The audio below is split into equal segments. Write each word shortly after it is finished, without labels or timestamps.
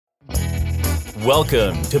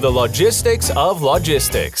Welcome to the Logistics of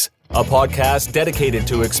Logistics, a podcast dedicated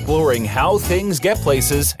to exploring how things get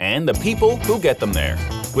places and the people who get them there.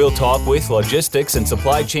 We'll talk with logistics and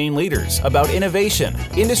supply chain leaders about innovation,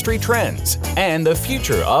 industry trends, and the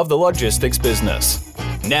future of the logistics business.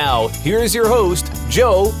 Now, here's your host,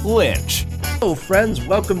 Joe Lynch. Hello, friends.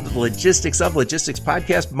 Welcome to the Logistics of Logistics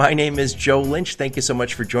podcast. My name is Joe Lynch. Thank you so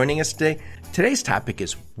much for joining us today. Today's topic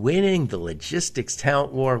is winning the logistics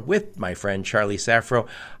talent war with my friend, Charlie Saffro.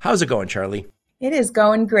 How's it going, Charlie? It is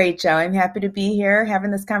going great, Joe. I'm happy to be here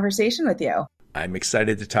having this conversation with you. I'm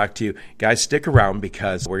excited to talk to you. Guys, stick around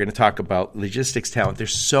because we're going to talk about logistics talent.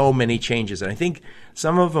 There's so many changes, and I think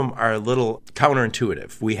some of them are a little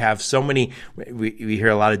counterintuitive. We have so many, we hear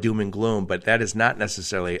a lot of doom and gloom, but that is not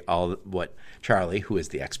necessarily all what Charlie, who is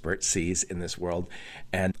the expert, sees in this world,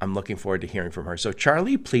 and I'm looking forward to hearing from her. So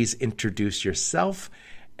Charlie, please introduce yourself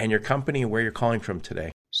and your company and where you're calling from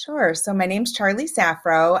today. Sure. So my name's Charlie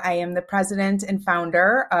Saffro. I am the president and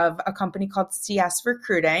founder of a company called CS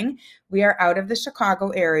Recruiting. We are out of the Chicago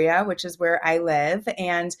area, which is where I live,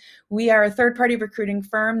 and we are a third-party recruiting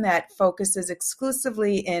firm that focuses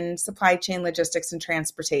exclusively in supply chain logistics and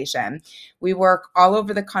transportation. We work all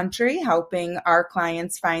over the country helping our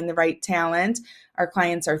clients find the right talent. Our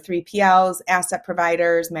clients are 3PLs, asset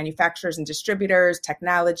providers, manufacturers and distributors,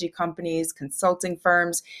 technology companies, consulting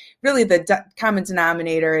firms. Really, the common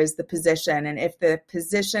denominator is the position. And if the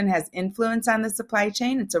position has influence on the supply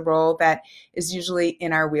chain, it's a role that is usually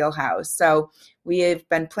in our wheelhouse. So we have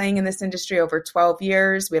been playing in this industry over 12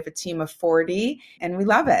 years. We have a team of 40, and we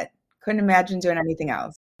love it. Couldn't imagine doing anything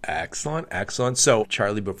else. Excellent, excellent. So,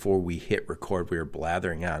 Charlie, before we hit record, we were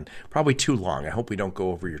blathering on, probably too long. I hope we don't go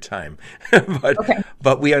over your time.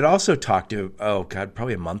 But we had also talked to,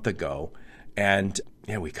 probably a month ago, and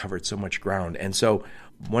we covered so much ground. And so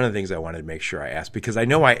one of the things I wanted to make sure I asked, because I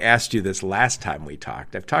know I asked you this last time we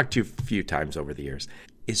talked, I've talked to you a few times over the years.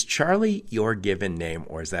 Is Charlie your given name,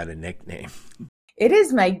 or is that a nickname? It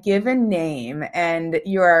is my given name, and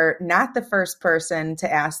you are not the first person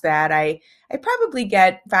to ask that. I probably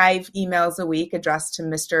get 5 emails a week addressed to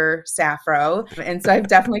Mr. Saffro, and so I've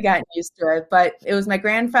definitely gotten used to it. But it was my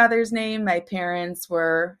grandfather's name. My parents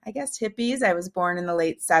were, I guess, hippies. I was born in the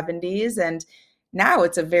late 70s, and now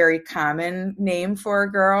it's a very common name for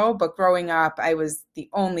a girl, but growing up, I was the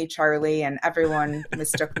only Charlie, and everyone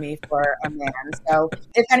mistook me for a man. So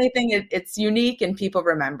if anything, it's unique, and people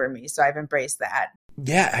remember me, so I've embraced that.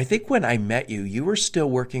 Yeah, I think when I met you, you were still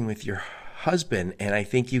working with your husband, and I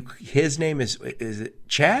think his name is it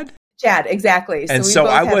Chad? Chad, exactly. And so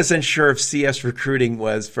I wasn't sure if CS Recruiting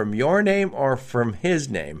was from your name or from his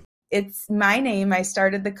name. It's my name. I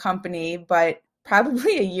started the company, but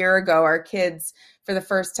probably a year ago, our kids, for the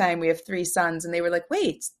first time, we have 3 sons, and they were like,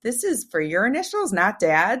 wait, this is for your initials, not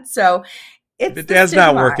Dad. So it's Dad's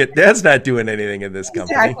not working. Dad's not doing anything in this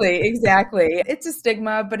company. Exactly. It's a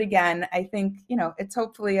stigma. But again, I think, it's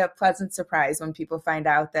hopefully a pleasant surprise when people find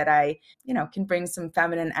out that I, can bring some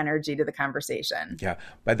feminine energy to the conversation. Yeah.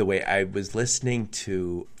 By the way, I was listening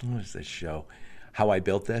to, what was this show? How I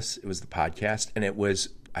Built This. It was the podcast. And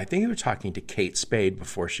I think they were talking to Kate Spade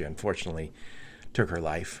before she unfortunately took her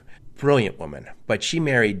life. Brilliant woman, but she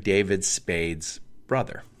married David Spade's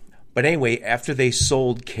brother. But anyway, after they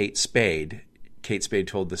sold Kate Spade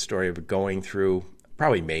told the story of going through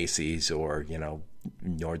probably Macy's or,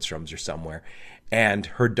 Nordstrom's or somewhere. And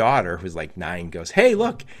her daughter, who's like 9, goes, hey,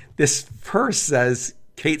 look, this purse says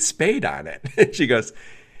Kate Spade on it. She goes,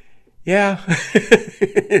 yeah,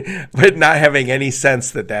 but not having any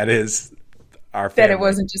sense that is our family. That it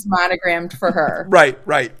wasn't just monogrammed for her.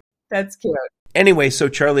 Right. That's cute. Anyway, so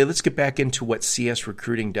Charlie, let's get back into what CS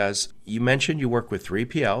Recruiting does. You mentioned you work with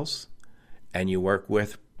 3PLs, and you work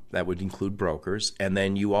with, that would include brokers, and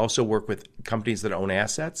then you also work with companies that own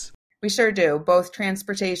assets? We sure do, both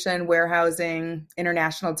transportation, warehousing,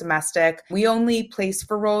 international, domestic. We only place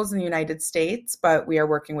for roles in the United States, but we are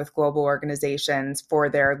working with global organizations for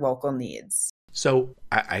their local needs. So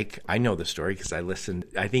I know the story because I listened.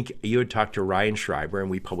 I think you had talked to Ryan Schreiber, and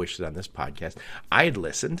we published it on this podcast. I had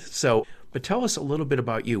listened. But tell us a little bit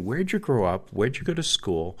about you. Where'd you grow up? Where'd you go to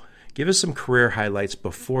school? Give us some career highlights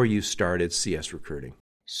before you started CS Recruiting.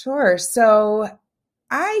 Sure. So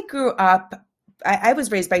I grew up, I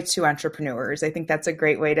was raised by 2 entrepreneurs. I think that's a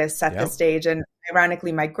great way to set the stage. And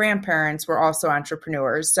ironically, my grandparents were also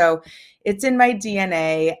entrepreneurs. So it's in my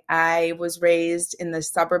DNA. I was raised in the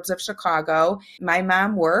suburbs of Chicago. My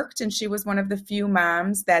mom worked, and she was one of the few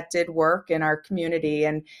moms that did work in our community.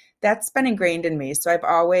 And that's been ingrained in me. So I've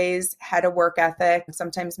always had a work ethic.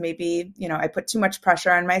 Sometimes maybe, I put too much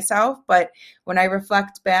pressure on myself, but when I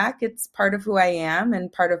reflect back, it's part of who I am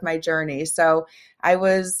and part of my journey. So I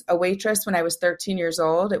was a waitress when I was 13 years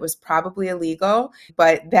old. It was probably illegal,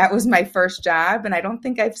 but that was my first job. And I don't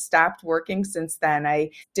think I've stopped working since then.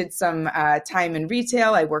 I did some time in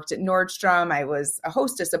retail. I worked at Nordstrom. I was a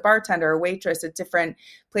hostess, a bartender, a waitress at different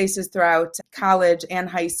places throughout college and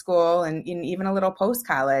high school, and even a little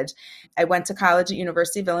post-college. I went to college at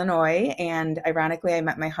University of Illinois, and ironically, I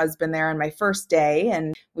met my husband there on my first day,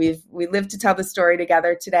 and we lived to tell the story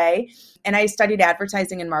together today. And I studied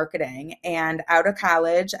advertising and marketing. And out of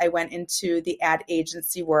college, I went into the ad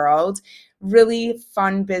agency world. Really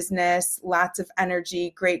fun business, lots of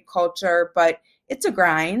energy, great culture, but it's a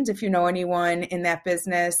grind. If you know anyone in that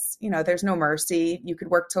business, there's no mercy. You could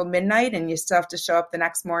work till midnight and you still have to show up the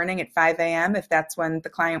next morning at 5 a.m. if that's when the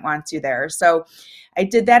client wants you there. So I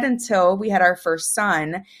did that until we had our first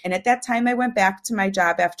son. And at that time, I went back to my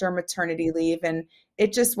job after maternity leave, and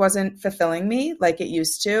it just wasn't fulfilling me like it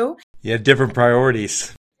used to. You had different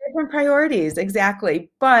priorities. Different priorities,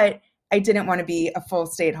 exactly. But I didn't want to be a full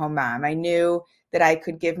stay-at-home mom. I knew that I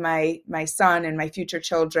could give my son and my future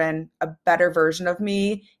children a better version of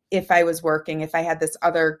me if I was working, if I had this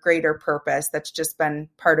other greater purpose that's just been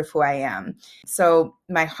part of who I am. So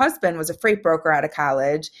my husband was a freight broker out of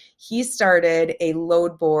college. He started a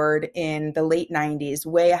load board in the late 90s,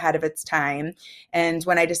 way ahead of its time. And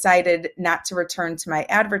when I decided not to return to my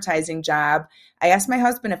advertising job, I asked my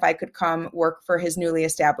husband if I could come work for his newly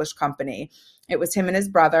established company. It was him and his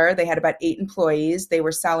brother. They had about 8 employees. They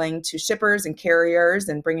were selling to shippers and carriers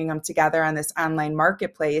and bringing them together on this online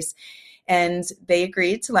marketplace. And they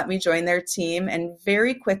agreed to let me join their team. And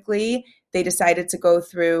very quickly, they decided to go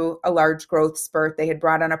through a large growth spurt. They had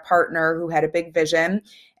brought on a partner who had a big vision,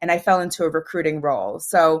 and I fell into a recruiting role.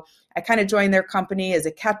 So I kind of joined their company as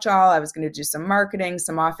a catch-all. I was going to do some marketing,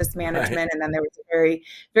 some office management, right. And then there was a very,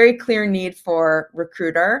 very clear need for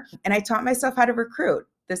recruiter. And I taught myself how to recruit.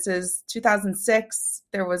 This is 2006.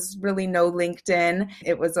 There was really no LinkedIn.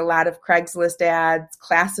 It was a lot of Craigslist ads,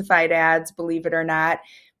 classified ads, believe it or not.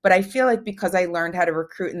 But I feel like because I learned how to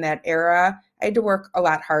recruit in that era, I had to work a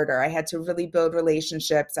lot harder. I had to really build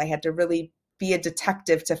relationships. I had to really be a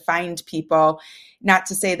detective to find people. Not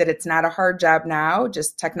to say that it's not a hard job now,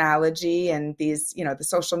 just technology and these, the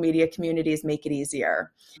social media communities make it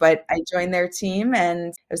easier. But I joined their team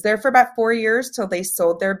and I was there for about 4 years till they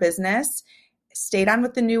sold their business. Stayed on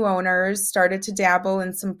with the new owners, started to dabble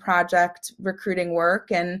in some project recruiting work.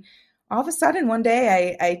 And all of a sudden, one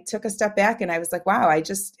day I took a step back and I was like, wow, I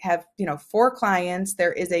just have, 4 clients.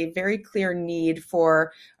 There is a very clear need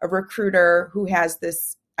for a recruiter who has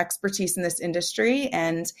this expertise in this industry.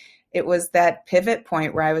 And it was that pivot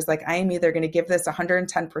point where I was like, I am either going to give this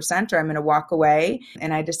 110% or I'm going to walk away.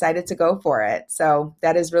 And I decided to go for it. So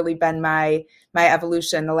that has really been my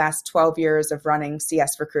evolution the last 12 years of running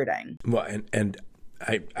CS Recruiting. Well, and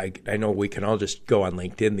I know we can all just go on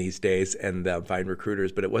LinkedIn these days and find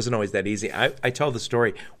recruiters, but it wasn't always that easy. I tell the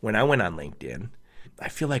story when I went on LinkedIn. I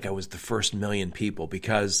feel like I was the first million people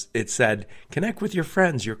because it said, connect with your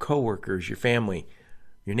friends, your coworkers, your family,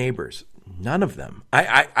 your neighbors. None of them.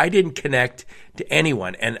 I didn't connect to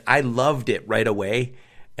anyone, and I loved it right away.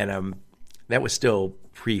 And that was still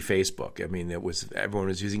pre-Facebook. I mean, everyone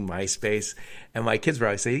was using MySpace, and my kids were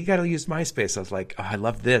always saying, "You got to use MySpace." I was like, "Oh, I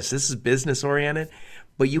love this. This is business oriented,"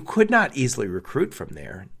 but you could not easily recruit from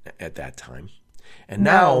there at that time. And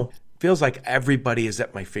now it feels like everybody is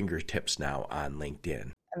at my fingertips now on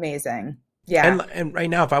LinkedIn. Amazing, yeah. And right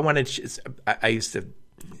now, if I wanted, I used to.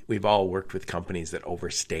 We've all worked with companies that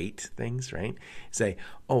overstate things, right? Say,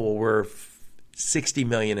 oh, well, we're 60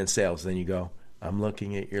 million in sales. Then you go, I'm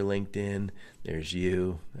looking at your LinkedIn. There's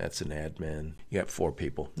you. That's an admin. You got 4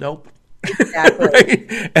 people. Nope. Exactly.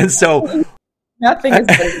 Right? And so nothing is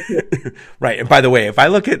good. Right. And by the way, if I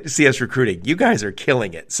look at CS Recruiting, you guys are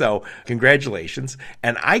killing it. So congratulations.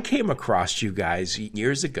 And I came across you guys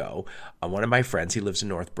years ago. One of my friends, he lives in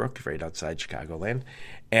Northbrook, right outside Chicagoland.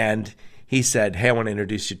 And he said, hey, I want to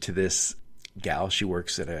introduce you to this gal. She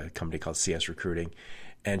works at a company called CS Recruiting.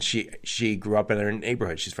 And she grew up in her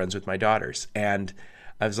neighborhood. She's friends with my daughters. And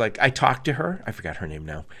I was like, I talked to her. I forgot her name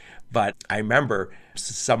now. But I remember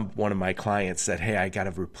one of my clients said, hey, I got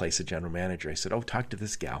to replace a general manager. I said, oh, talk to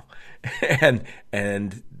this gal.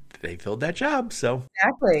 and they filled that job. So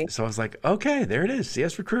exactly. So I was like, okay, there it is.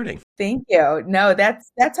 CS Recruiting. Thank you. No, that's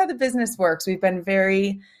how the business works. We've been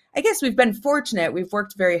we've been fortunate. We've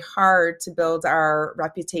worked very hard to build our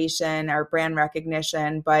reputation, our brand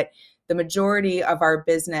recognition, but the majority of our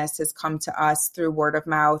business has come to us through word of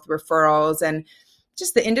mouth, referrals, and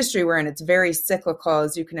just the industry we're in, it's very cyclical.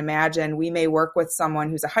 As you can imagine, we may work with someone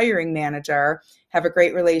who's a hiring manager, have a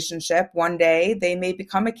great relationship. One day they may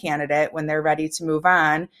become a candidate when they're ready to move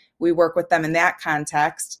on. We work with them in that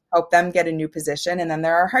context, help them get a new position, and then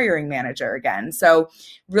they're our hiring manager again. So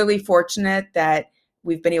really fortunate that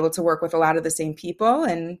we've been able to work with a lot of the same people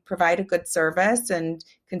and provide a good service and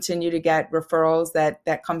continue to get referrals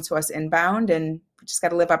that come to us inbound, and we just got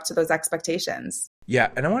to live up to those expectations. Yeah,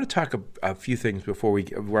 and I want to talk a few things before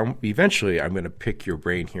eventually I'm going to pick your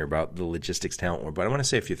brain here about the logistics talent war, but I want to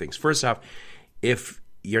say a few things. First off, if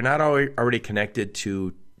you're not already connected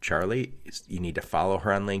to Charlie, you need to follow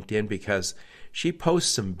her on LinkedIn because she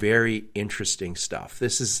posts some very interesting stuff.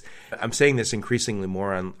 I'm saying this increasingly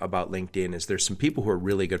more about LinkedIn, is there's some people who are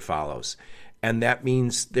really good follows, and that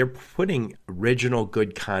means they're putting original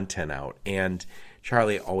good content out, and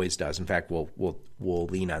Charlie always does. In fact, we'll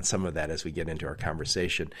lean on some of that as we get into our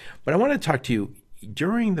conversation. But I want to talk to you,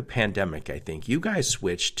 during the pandemic, I think you guys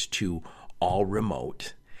switched to all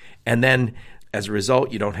remote, and then as a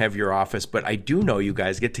result, you don't have your office, but I do know you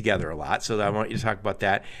guys get together a lot, so I want you to talk about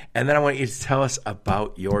that. And then I want you to tell us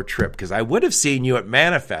about your trip, because I would have seen you at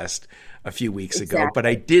Manifest a few weeks ago, but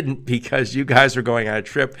I didn't because you guys were going on a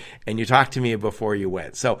trip, and you talked to me before you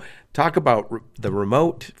went. So talk about the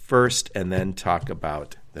remote first, and then talk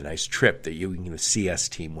about the nice trip that you and the CS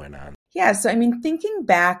team went on. Yeah, so I mean, thinking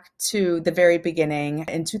back to the very beginning,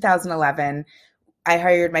 in 2011, I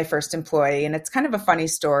hired my first employee, and it's kind of a funny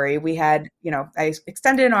story. We had, I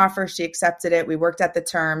extended an offer. She accepted it. We worked at the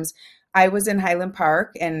terms. I was in Highland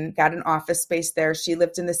Park and got an office space there. She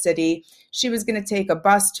lived in the city. She was going to take a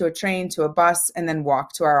bus to a train to a bus and then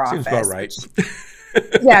walk to our office. Seems about right.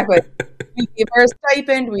 Exactly. We gave her a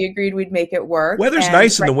stipend. We agreed we'd make it work. Weather's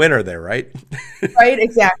nice in the winter there, right? Right,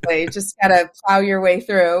 exactly. Just got to plow your way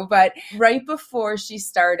through. But right before she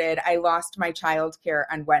started, I lost my childcare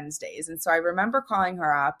on Wednesdays. And so I remember calling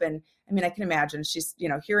her up, and I mean, I can imagine she's,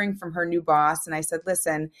 hearing from her new boss. And I said,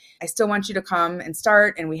 listen, I still want you to come and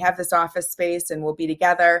start, and we have this office space and we'll be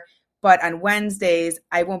together. But on Wednesdays,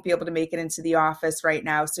 I won't be able to make it into the office right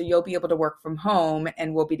now. So you'll be able to work from home,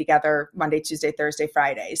 and we'll be together Monday, Tuesday, Thursday,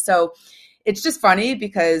 Friday. So it's just funny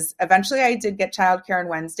because eventually I did get childcare on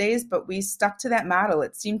Wednesdays, but we stuck to that model.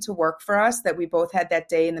 It seemed to work for us that we both had that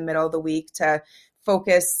day in the middle of the week to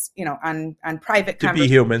focus, on private to conversations.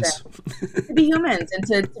 Be humans. To be humans and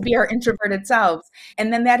to be our introverted selves.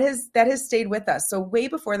 And then that has stayed with us. So way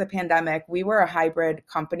before the pandemic, we were a hybrid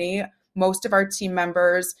company. Most of our team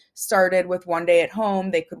members started with one day at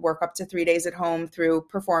home. They could work up to 3 days at home through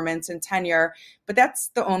performance and tenure. But that's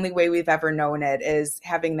the only way we've ever known it, is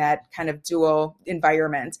having that kind of dual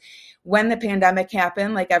environment. When the pandemic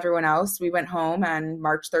happened, like everyone else, we went home on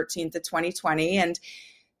March 13th of 2020. And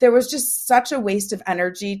there was just such a waste of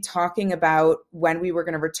energy talking about when we were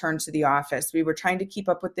going to return to the office. We were trying to keep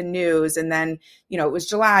up with the news. And then, it was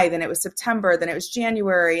July, then it was September, then it was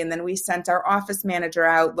January. And then we sent our office manager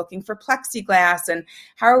out looking for plexiglass and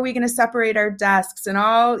how are we going to separate our desks and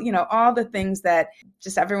all the things that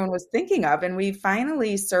just everyone was thinking of. And we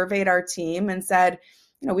finally surveyed our team and said,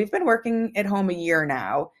 we've been working at home a year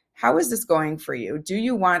now. How is this going for you? Do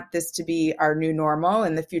you want this to be our new normal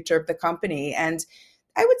and the future of the company? And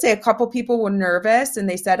I would say a couple people were nervous, and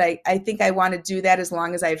they said, I think I want to do that as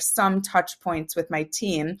long as I have some touch points with my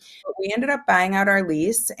team. But we ended up buying out our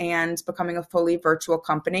lease and becoming a fully virtual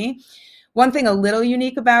company. One thing a little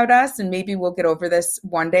unique about us, and maybe we'll get over this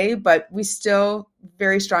one day, but we still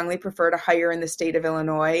very strongly prefer to hire in the state of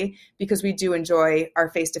Illinois because we do enjoy our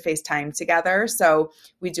face-to-face time together. So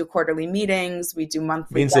we do quarterly meetings, we do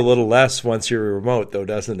monthly. Means a little less once you're remote, though,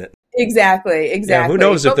 doesn't it? Exactly. Yeah, who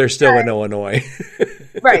knows if they're still in Illinois?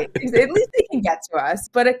 Right. At least they can get to us.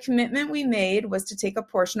 But a commitment we made was to take a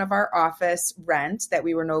portion of our office rent that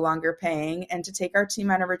we were no longer paying and to take our team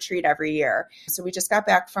on a retreat every year. So we just got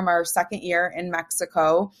back from our second year in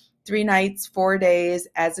Mexico, 3 nights, 4 days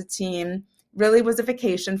as a team. Really was a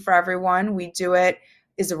vacation for everyone. We do it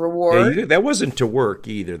as a reward. Yeah, that wasn't to work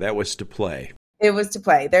either. That was to play. It was to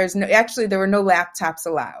play. There were no laptops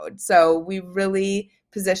allowed. So we really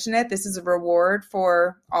position it. This is a reward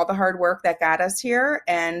for all the hard work that got us here.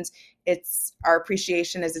 And it's our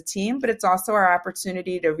appreciation as a team, but it's also our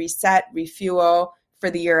opportunity to reset, refuel for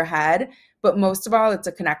the year ahead. But most of all, it's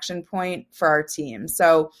a connection point for our team.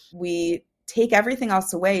 So we take everything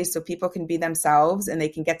else away so people can be themselves and they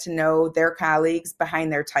can get to know their colleagues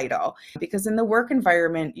behind their title. Because in the work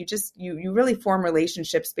environment, you really form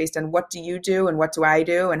relationships based on what do you do and what do I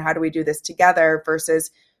do and how do we do this together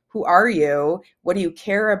versus who are you? What do you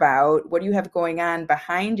care about? What do you have going on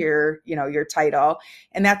behind your title?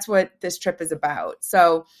 And that's what this trip is about.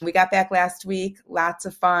 So we got back last week, lots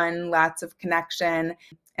of fun, lots of connection.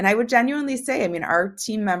 And I would genuinely say, I mean, our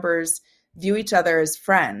team members view each other as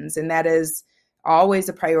friends, and that is always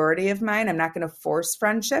a priority of mine. I'm not going to force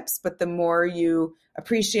friendships, but the more you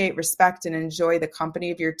appreciate, respect, and enjoy the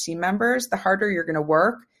company of your team members, the harder you're going to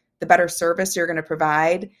work, the better service you're going to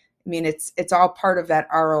provide. I mean, it's all part of that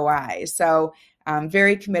ROI. So I'm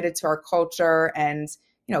very committed to our culture and,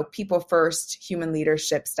 people first, human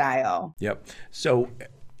leadership style. Yep. So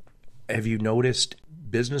have you noticed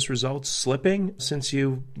business results slipping since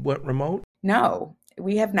you went remote? No,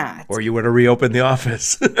 we have not. Or you would have reopened the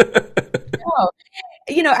office? No.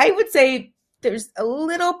 I would say there's a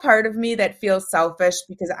little part of me that feels selfish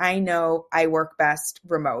because I know I work best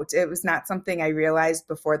remote. It was not something I realized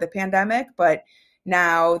before the pandemic, but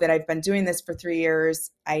now that I've been doing this for 3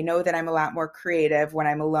 years, I know that I'm a lot more creative when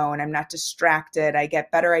I'm alone. I'm not distracted. I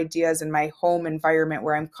get better ideas in my home environment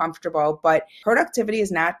where I'm comfortable, but productivity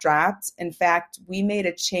has not dropped. In fact, we made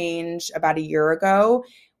a change about a year ago.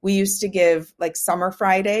 We used to give like summer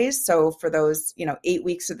Fridays. So for those, 8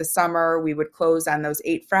 weeks of the summer, we would close on those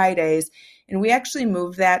 8 Fridays. And we actually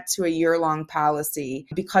moved that to a year-long policy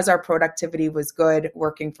because our productivity was good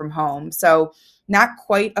working from home. So not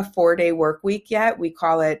quite a 4-day work week yet. We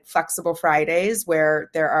call it flexible Fridays, where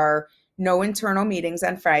there are no internal meetings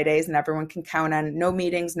on Fridays and everyone can count on no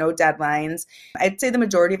meetings, no deadlines. I'd say the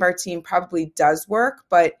majority of our team probably does work,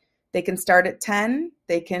 but they can start at 10,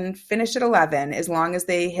 they can finish at 11, as long as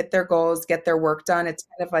they hit their goals, get their work done. It's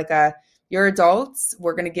kind of like you're adults,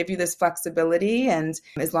 we're going to give you this flexibility. And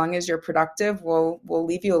as long as you're productive, we'll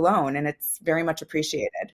leave you alone. And it's very much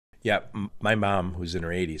appreciated. Yeah. My mom, who's in her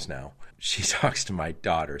 80s now, she talks to my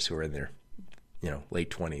daughters who are in their, late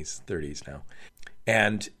 20s, 30s now.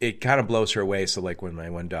 And it kind of blows her away. So like when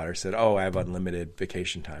my one daughter said, "Oh, I have unlimited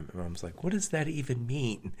vacation time," my mom's like, "What does that even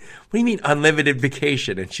mean? What do you mean unlimited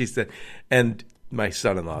vacation?" And she said, and my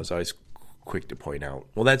son-in-law is always quick to point out,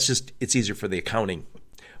 well, that's just, it's easier for the accounting.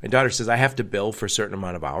 My daughter says, I have to bill for a certain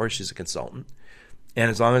amount of hours. She's a consultant.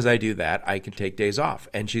 And as long as I do that, I can take days off.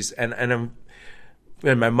 And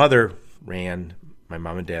my mother ran, my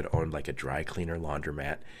mom and dad owned like a dry cleaner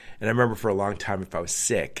laundromat. And I remember for a long time, if I was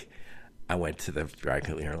sick, I went to the dry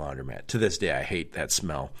cleaner laundromat. To this day, I hate that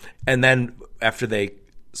smell. And then after they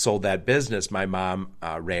sold that business, my mom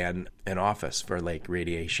ran an office for like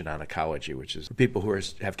radiation oncology, which is for people who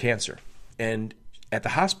have cancer. And at the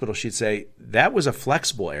hospital, she'd say that was a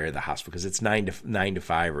flexible area of the hospital because it's 9 to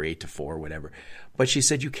 5 or 8 to 4, whatever. But she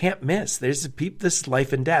said, you can't miss. This is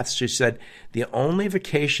life and death. She said the only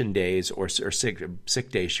vacation days or sick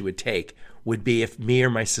days she would take would be if me or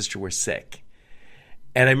my sister were sick.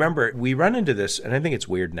 And I remember we run into this, and I think it's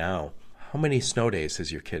weird now. How many snow days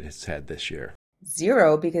has your kid had this year?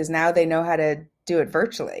 0, because now they know how to do it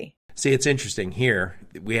virtually. See, it's interesting. Here,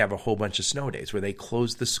 we have a whole bunch of snow days where they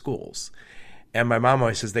close the schools. And my mom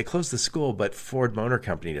always says they close the school, but Ford Motor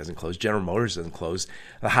Company doesn't close. General Motors doesn't close.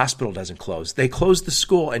 The hospital doesn't close. They close the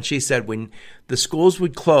school. And she said when the schools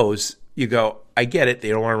would close, you go, I get it. They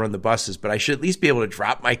don't want to run the buses, but I should at least be able to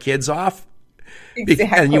drop my kids off.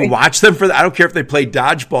 Exactly. And you watch them I don't care if they play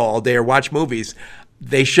dodgeball all day or watch movies.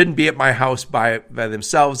 They shouldn't be at my house by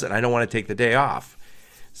themselves, and I don't want to take the day off.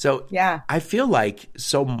 So yeah. I feel like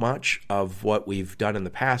so much of what we've done in the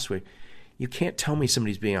past, you can't tell me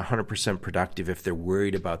somebody's being 100% productive if they're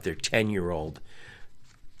worried about their 10-year-old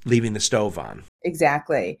leaving the stove on.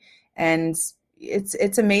 Exactly. And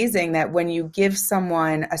it's amazing that when you give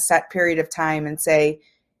someone a set period of time and say,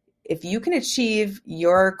 if you can achieve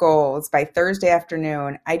your goals by Thursday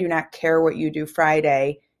afternoon, I do not care what you do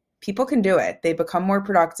Friday, people can do it. They become more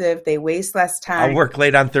productive. They waste less time. I'll work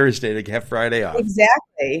late on Thursday to have Friday off.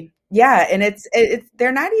 Exactly. Yeah. And it's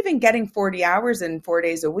they're not even getting 40 hours in 4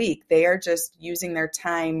 days a week. They are just using their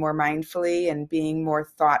time more mindfully and being more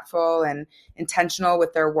thoughtful and intentional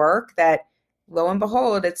with their work, that lo and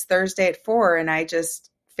behold, it's Thursday at 4 and I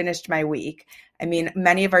just finished my week. I mean,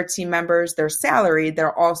 many of our team members, they're salaried,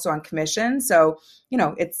 they're also on commission. So,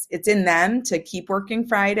 it's in them to keep working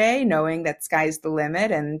Friday, knowing that sky's the limit,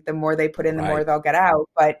 and the more they put in, the more they'll get out.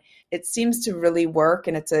 But it seems to really work.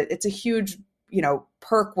 And it's a huge,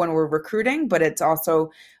 perk when we're recruiting, but it's also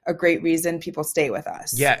a great reason people stay with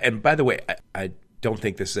us. Yeah. And by the way, I don't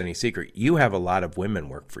think this is any secret. You have a lot of women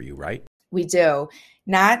work for you, right? We do.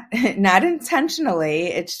 Not intentionally.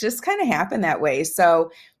 It's just kind of happened that way.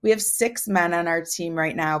 So we have 6 men on our team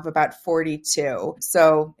right now of about 42.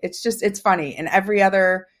 So it's funny. In every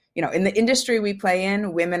other, in the industry we play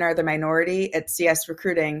in, women are the minority. At CS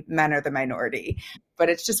Recruiting, men are the minority. But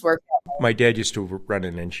it's just worked out. My dad used to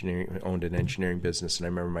owned an engineering business, and I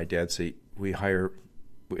remember my dad say, we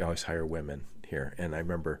always hire women here. And I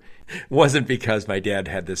remember it wasn't because my dad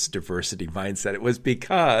had this diversity mindset. It was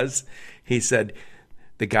because he said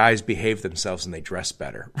the guys behave themselves and they dress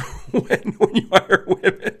better when you hire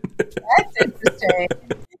women. That's interesting.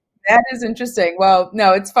 That is interesting. Well,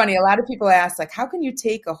 no, it's funny. A lot of people ask, like, how can you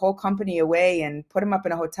take a whole company away and put them up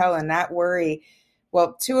in a hotel and not worry?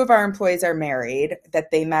 Well, 2 of our employees are married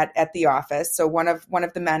that they met at the office. So one of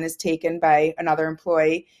the men is taken by another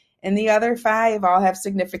employee, and the other 5 all have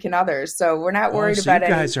significant others. So we're not worried about it.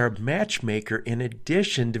 You guys are a matchmaker. In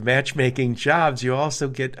addition to matchmaking jobs, you also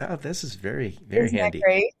get, this is very, very Isn't handy. That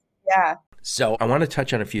great? Yeah. So I want to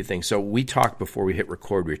touch on a few things. So we talked before we hit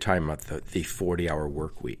record, we were talking about the 40-hour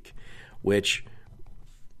work week, which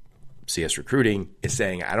CS Recruiting is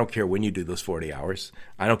saying, I don't care when you do those 40 hours.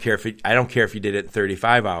 I don't care if you did it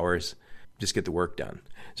 35 hours, just get the work done.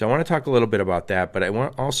 So I want to talk a little bit about that, but I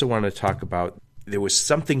also want to talk about, there was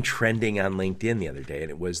something trending on LinkedIn the other day, and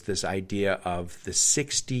it was this idea of the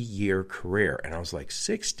 60-year career. And I was like,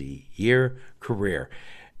 60-year career.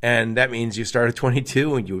 And that means you start at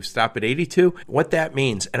 22 and you stop at 82. What that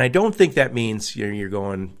means, and I don't think that means you're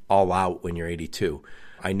going all out when you're 82.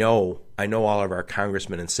 I know all of our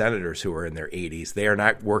congressmen and senators who are in their 80s. They are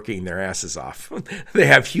not working their asses off. They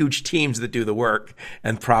have huge teams that do the work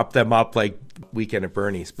and prop them up like Weekend at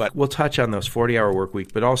Bernie's. But we'll touch on those 40-hour work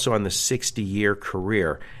week, but also on the 60-year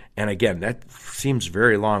career. And again, that seems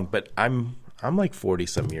very long, but I'm like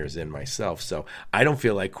 40-some years in myself, so I don't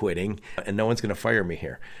feel like quitting, and no one's going to fire me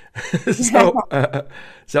here.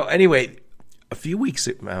 So anyway, a few weeks,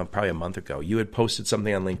 probably a month ago, you had posted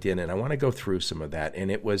something on LinkedIn, and I want to go through some of that.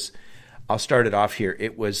 And it was, I'll start it off here.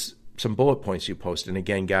 It was some bullet points you posted. And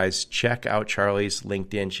again, guys, check out Charlie's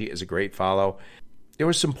LinkedIn. She is a great follow. There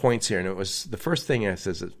were some points here, and it was, the first thing it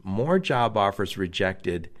says is more job offers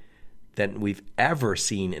rejected than we've ever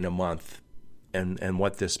seen in a month. And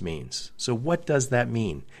what this means. So what does that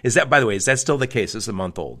mean? Is that, by the way, is that still the case? It's a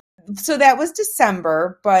month old. So that was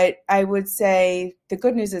December, but I would say the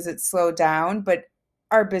good news is it's slowed down, but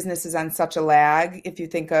our business is on such a lag. If you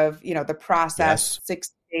think of, the process,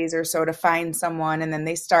 6 days or so to find someone, and then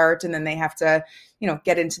they start, and then they have to,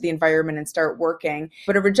 get into the environment and start working.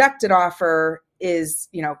 But a rejected offer is,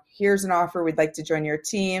 here's an offer, we'd like to join your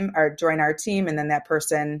team or join our team, and then that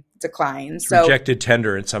person declines. So rejected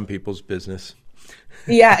tender in some people's business.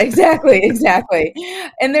 Yeah, exactly.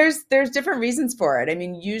 And there's different reasons for it. I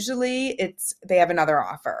mean, usually they have another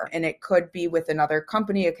offer, and it could be with another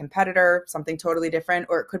company, a competitor, something totally different,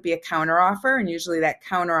 or it could be a counter offer. And usually that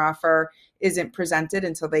counter offer isn't presented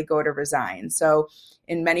until they go to resign. So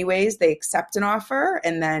in many ways, they accept an offer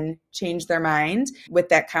and then change their mind with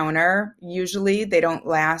that counter. Usually they don't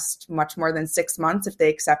last much more than 6 months if they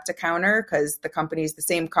accept a counter, because the company is the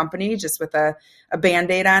same company, just with a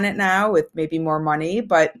Band-Aid on it now with maybe more money.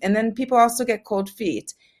 And then people also get cold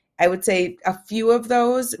feet. I would say a few of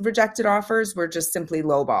those rejected offers were just simply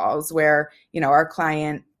lowballs where, our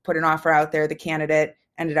client put an offer out there, the candidate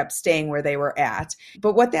ended up staying where they were at.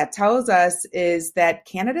 But what that tells us is that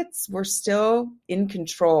candidates were still in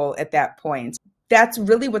control at that point. That's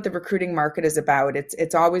really what the recruiting market is about.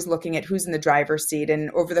 It's always looking at who's in the driver's seat.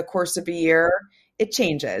 And over the course of a year, it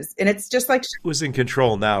changes. And it's just like... Who's in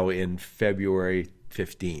control now in February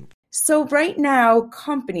 15th? So right now,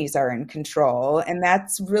 companies are in control, and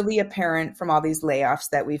that's really apparent from all these layoffs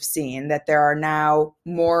that we've seen, that there are now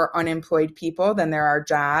more unemployed people than there are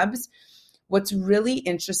jobs. What's really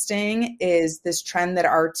interesting is this trend that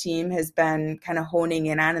our team has been kind of honing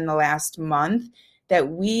in on in the last month, that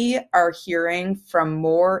we are hearing from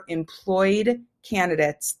more employed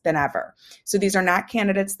candidates than ever. So these are not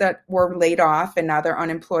candidates that were laid off and now they're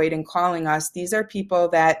unemployed and calling us. These are people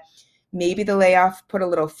that maybe the layoff put a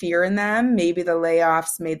little fear in them. Maybe the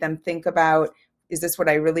layoffs made them think about, is this what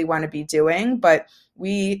I really want to be doing? But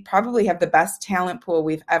we probably have the best talent pool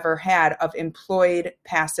we've ever had of employed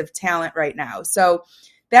passive talent right now. So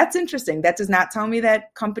that's interesting. That does not tell me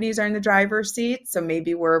that companies are in the driver's seat. So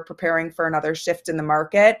maybe we're preparing for another shift in the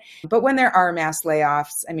market. But when there are mass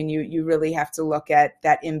layoffs, I mean, you really have to look at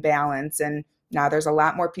that imbalance. And now there's a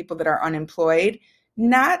lot more people that are unemployed.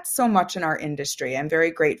 Not so much in our industry. I'm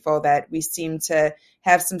very grateful that we seem to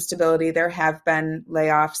have some stability. There have been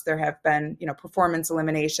layoffs, there have been, performance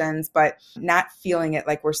eliminations, but not feeling it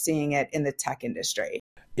like we're seeing it in the tech industry.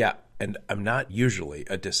 Yeah, and I'm not usually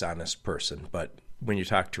a dishonest person, but when you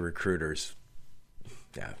talk to recruiters,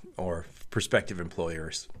 Yeah. Or prospective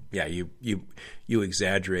employers. Yeah. You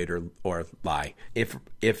exaggerate or lie.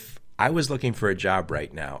 If I was looking for a job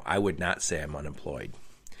right now, I would not say I'm unemployed.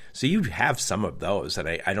 So you have some of those, and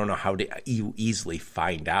I don't know how you easily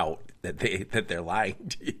find out that they're lying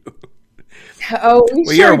to you. Oh, we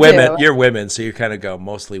well, sure you're women. do. You're women, so you kind of go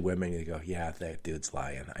mostly women. You go, yeah, that dude's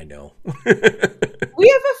lying. I know. We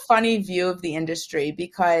have a funny view of the industry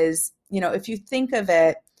because, if you think of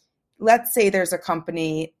it, let's say there's a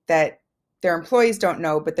company that their employees don't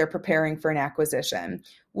know, but they're preparing for an acquisition.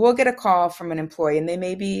 We'll get a call from an employee, and they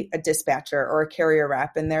may be a dispatcher or a carrier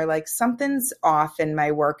rep, and they're like, something's off in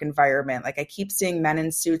my work environment. Like, I keep seeing men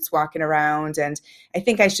in suits walking around, and I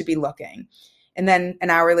think I should be looking. And then an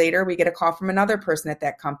hour later, we get a call from another person at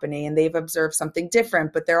that company, and they've observed something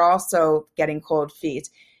different, but they're also getting cold feet.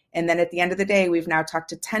 And then at the end of the day, we've now talked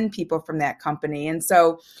to 10 people from that company. And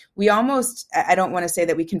so we almost, I don't want to say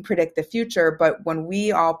that we can predict the future, but when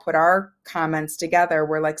we all put our comments together,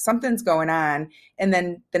 we're like, something's going on. And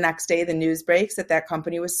then the next day, the news breaks that that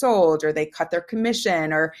company was sold, or they cut their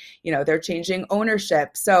commission, or, they're changing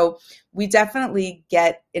ownership. So we definitely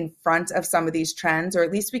get in front of some of these trends, or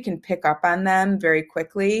at least we can pick up on them very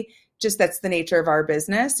quickly. Just that's the nature of our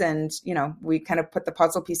business. And, we kind of put the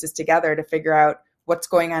puzzle pieces together to figure out what's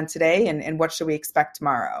going on today and what should we expect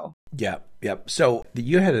tomorrow. Yep. So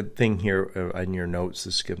you had a thing here on your notes,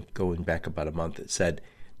 this is going back about a month, that said,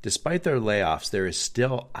 despite their layoffs, there is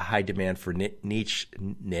still a high demand for niche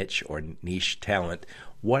or niche talent.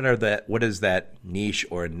 What is that niche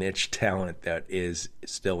or niche talent that is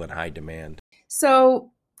still in high demand?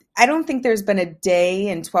 So I don't think there's been a day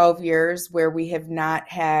in 12 years where we have not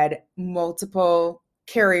had multiple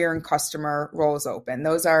carrier and customer roles open.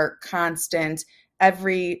 Those are constant.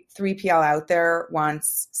 Every 3PL out there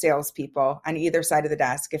wants salespeople on either side of the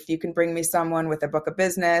desk. If you can bring me someone with a book of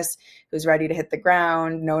business who's ready to hit the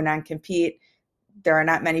ground, no non-compete, there are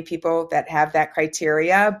not many people that have that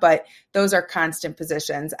criteria, but those are constant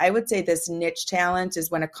positions. I would say this niche talent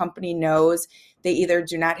is when a company knows they either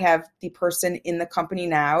do not have the person in the company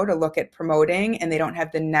now to look at promoting, and they don't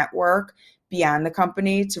have the network beyond the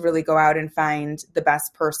company to really go out and find the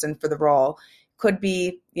best person for the role. Could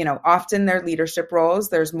be, often their leadership roles.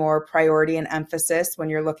 There's more priority and emphasis when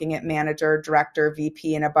you're looking at manager, director,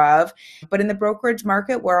 VP, and above. But in the brokerage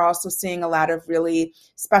market, we're also seeing a lot of really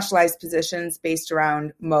specialized positions based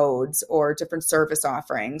around modes or different service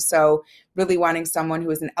offerings. So really wanting someone who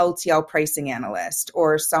is an LTL pricing analyst,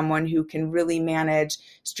 or someone who can really manage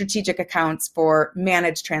strategic accounts for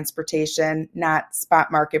managed transportation, not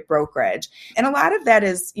spot market brokerage. And a lot of that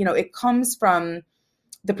is, it comes from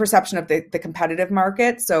the perception of the competitive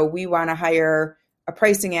market. So we want to hire a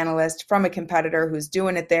pricing analyst from a competitor who's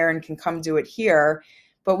doing it there and can come do it here.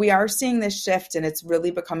 But we are seeing this shift, and it's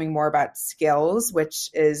really becoming more about skills,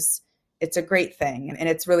 it's a great thing. And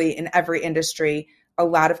it's really in every industry. A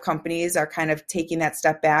lot of companies are kind of taking that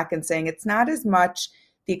step back and saying it's not as much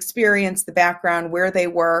the experience, the background, where they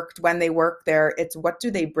worked, when they worked there. It's what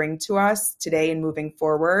do they bring to us today and moving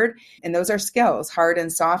forward. And those are skills, hard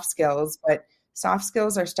and soft skills, but soft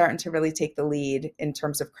skills are starting to really take the lead in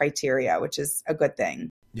terms of criteria, which is a good thing.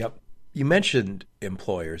 Yep. You mentioned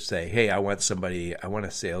employers say, hey, I want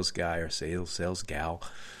a sales guy or sales gal,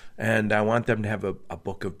 and I want them to have a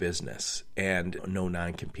book of business and no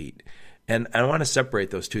non-compete. And I want to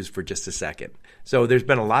separate those two for just a second. So there's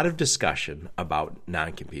been a lot of discussion about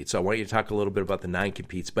non-compete. So I want you to talk a little bit about the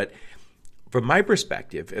non-competes. But from my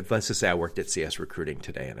perspective, if let's just say I worked at CS Recruiting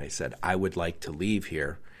today and I said, I would like to leave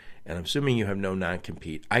here, and I'm assuming you have no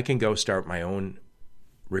non-compete, I can go start my own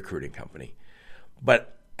recruiting company.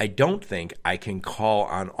 But I don't think I can call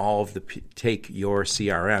on all of take your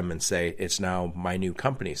CRM and say, it's now my new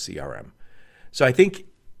company's CRM. So I think,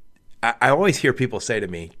 I always hear people say to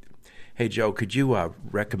me, hey, Joe, could you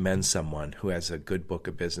recommend someone who has a good book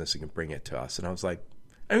of business and can bring it to us? And I was like,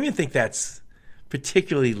 I don't even think that's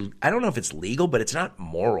particularly, I don't know if it's legal, but it's not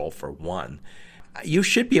moral for one. You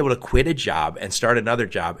should be able to quit a job and start another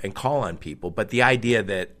job and call on people. But the idea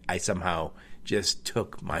that I somehow just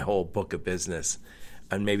took my whole book of business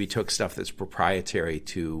and maybe took stuff that's proprietary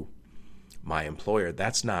to my employer,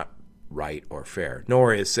 that's not right or fair.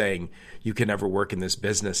 Nor is saying you can never work in this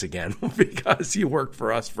business again because you worked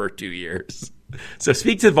for us for 2 years. So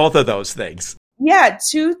speak to both of those things. Yeah,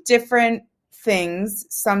 two different things.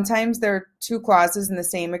 Sometimes there are two clauses in the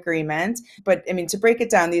same agreement, but to break it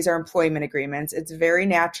down, these are employment agreements. It's very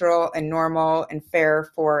natural and normal and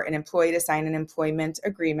fair for an employee to sign an employment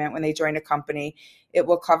agreement when they join a company. It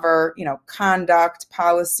will cover, conduct,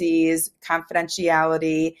 policies,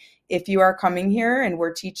 confidentiality. If you are coming here and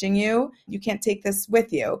we're teaching you, you can't take this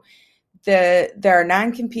with you. There are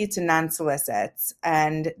non-competes and non-solicits,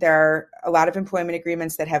 and there are a lot of employment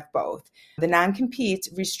agreements that have both. The non-compete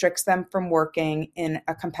restricts them from working in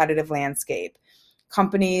a competitive landscape.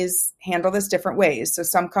 Companies handle this different ways. So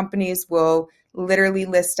some companies will literally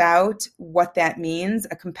list out what that means.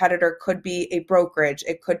 A competitor could be a brokerage,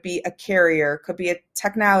 it could be a carrier, it could be a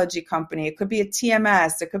technology company, it could be a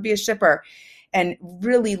TMS, it could be a shipper, and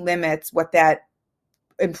really limits what that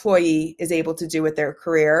employee is able to do with their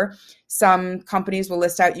career. Some companies will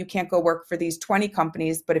list out you can't go work for these 20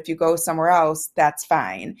 companies, but if you go somewhere else, that's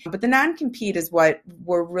fine. But the non-compete is what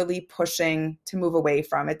we're really pushing to move away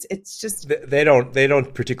from. It's just they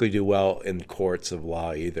don't particularly do well in courts of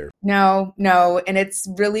law either. No, and it's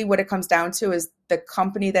really what it comes down to is the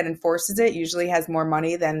company that enforces it usually has more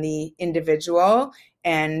money than the individual,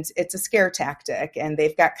 and it's a scare tactic, and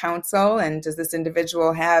they've got counsel, and does this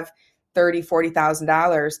individual have $30,000,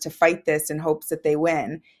 $40,000 to fight this in hopes that they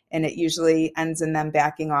win? And it usually ends in them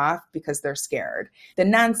backing off because they're scared. The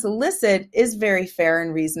non-solicit is very fair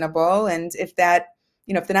and reasonable. And if the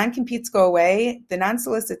non-competes go away, the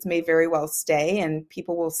non-solicits may very well stay and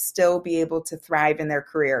people will still be able to thrive in their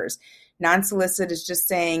careers. Non-solicit is just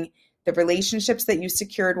saying the relationships that you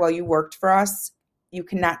secured while you worked for us, you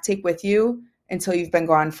cannot take with you until you've been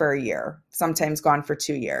gone for a year, sometimes gone for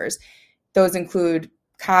 2 years. Those include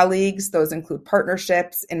colleagues, those include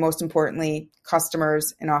partnerships, and most importantly,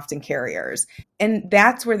 customers and often carriers. And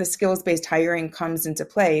that's where the skills-based hiring comes into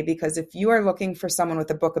play, because if you are looking for someone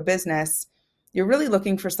with a book of business, you're really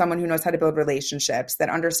looking for someone who knows how to build relationships,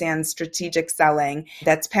 that understands strategic selling,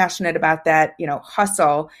 that's passionate about that,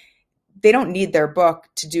 hustle. They don't need their book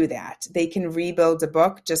to do that. They can rebuild a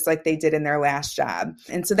book just like they did in their last job.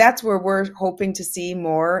 And so that's where we're hoping to see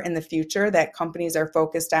more in the future, that companies are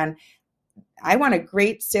focused on, I want a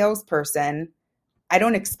great salesperson. I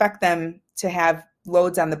don't expect them to have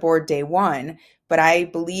loads on the board day one, but I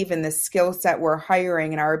believe in the skill set we're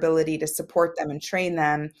hiring and our ability to support them and train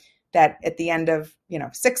them, that at the end of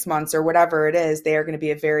 6 months or whatever it is, they are going to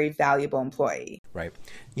be a very valuable employee. Right.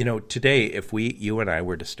 Today, if you and I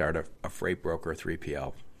were to start a freight broker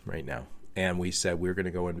 3PL right now, and we said we're going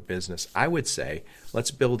to go into business, I would say,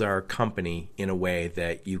 let's build our company in a way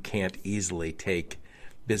that you can't easily take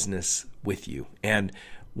business with you. And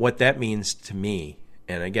what that means to me,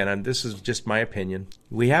 and again, this is just my opinion,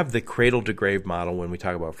 we have the cradle to grave model when we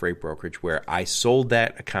talk about freight brokerage, where I sold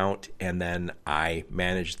that account and then I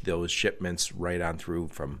managed those shipments right on through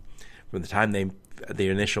from the time the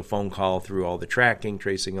initial phone call through all the tracking,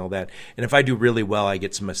 tracing, all that. And if I do really well, I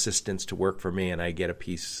get some assistants to work for me and I get a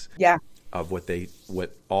piece of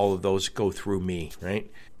what all of those go through me,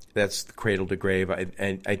 right? That's the cradle to grave.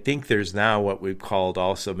 And I think there's now what we've called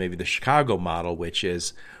also maybe the Chicago model, which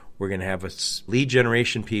is we're going to have lead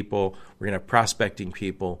generation people, we're going to have prospecting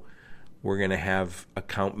people, we're going to have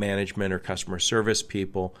account management or customer service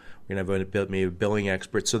people, we're going to have maybe a billing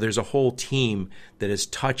expert. So there's a whole team that is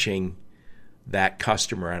touching that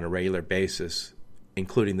customer on a regular basis,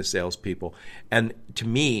 including the salespeople. And to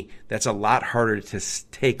me, that's a lot harder to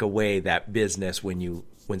take away that business when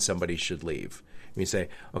somebody should leave. You say,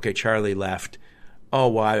 okay, Charlie left. Oh,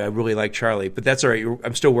 well, I really like Charlie, but that's all right.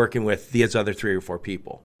 I'm still working with these other 3 or 4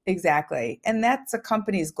 people. Exactly. And that's a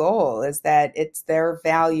company's goal, is that it's their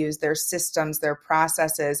values, their systems, their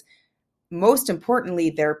processes, most importantly,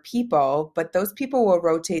 their people, but those people will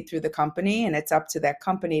rotate through the company, and it's up to that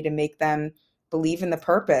company to make them believe in the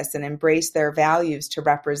purpose and embrace their values to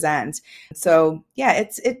represent. So yeah,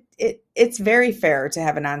 it's very fair to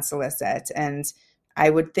have a non-solicit, and I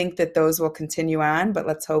would think that those will continue on, but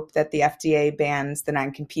let's hope that the FDA bans the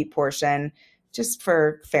non-compete portion just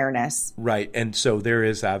for fairness. Right. And so there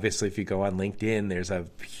is, obviously, if you go on LinkedIn, there's a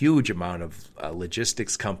huge amount of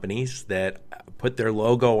logistics companies that put their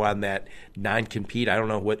logo on that non-compete. I don't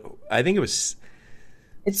know I think it's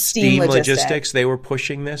Steam Logistics. They were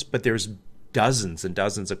pushing this, but there's dozens and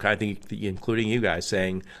dozens of, I think, including you guys,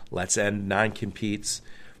 saying, let's end non-competes.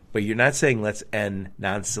 But you're not saying let's end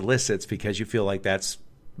non-solicits because you feel like that's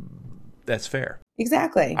fair.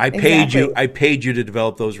 Exactly. I paid you to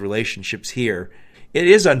develop those relationships here. It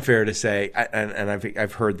is unfair to say, and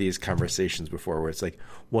I've heard these conversations before where it's like,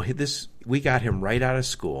 well, we got him right out of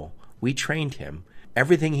school. We trained him.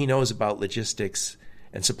 Everything he knows about logistics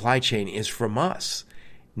and supply chain is from us.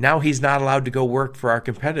 Now he's not allowed to go work for our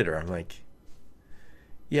competitor. I'm like,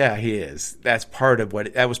 yeah, he is. That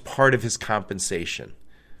was part of his compensation.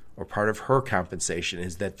 Or part of her compensation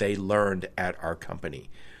is that they learned at our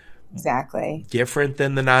company. Exactly. Different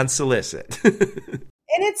than the non-solicit. And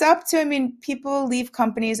it's up to, people leave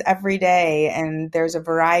companies every day, and there's a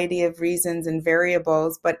variety of reasons and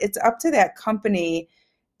variables, but it's up to that company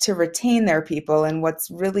to retain their people. And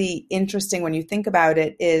what's really interesting when you think about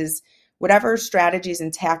it is whatever strategies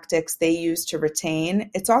and tactics they use to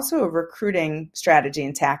retain, it's also a recruiting strategy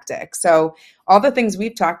and tactic. So all the things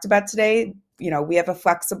we've talked about today, we have a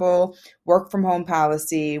flexible work from home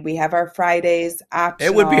policy. We have our Fridays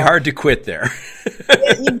optional. It would be hard to quit there.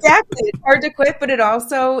 Exactly. It's hard to quit, but it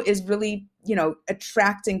also is really,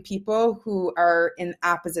 attracting people who are in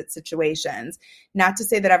opposite situations. Not to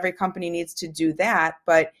say that every company needs to do that,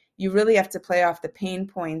 but you really have to play off the pain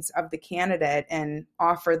points of the candidate and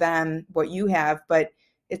offer them what you have. But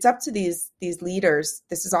it's up to these leaders.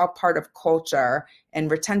 This is all part of culture, and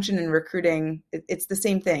retention and recruiting. It's the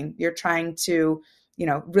same thing. You're trying to,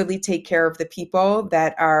 really take care of the people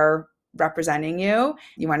that are representing you.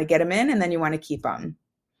 You want to get them in, and then you want to keep them.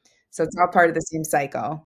 So it's all part of the same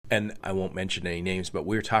cycle. And I won't mention any names, but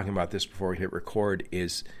we were talking about this before we hit record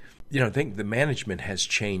is, I think the management has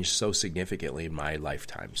changed so significantly in my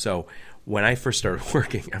lifetime. So when I first started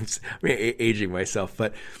working, I'm aging myself,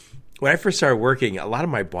 but when I first started working, a lot of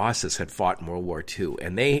my bosses had fought in World War II,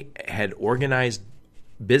 and they had organized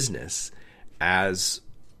business as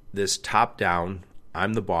this top-down,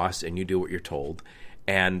 I'm the boss and you do what you're told.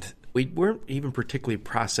 And we weren't even particularly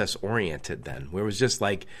process-oriented then. It was just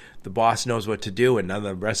like the boss knows what to do and none of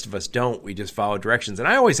the rest of us don't. We just follow directions. And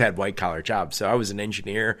I always had white-collar jobs. So I was an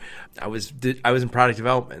engineer. I was in product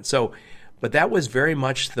development. But that was very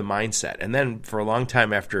much the mindset. And then for a long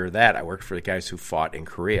time after that, I worked for the guys who fought in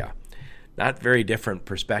Korea. Not very different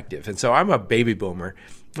perspective. And so I'm a baby boomer,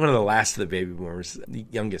 one of the last of the baby boomers, the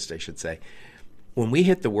youngest, I should say. When we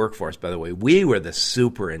hit the workforce, by the way, we were the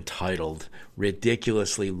super entitled,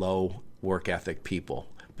 ridiculously low work ethic people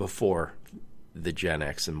before the Gen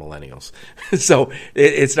X and millennials. So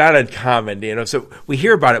it's not uncommon, so we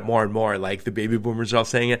hear about it more and more, like the baby boomers are all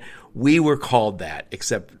saying it. We were called that,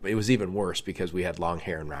 except it was even worse because we had long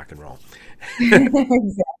hair and rock and roll.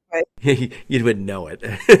 Exactly. You wouldn't know it.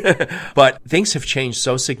 But things have changed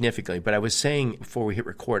so significantly. But I was saying before we hit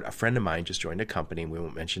record, a friend of mine just joined a company, and we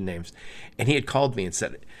won't mention names, and he had called me and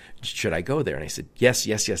said, should I go there? And I said, yes,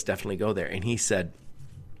 definitely go there. And he said,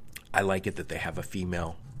 I like it that they have a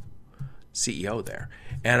female CEO there.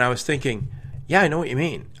 And I was thinking, yeah, I know what you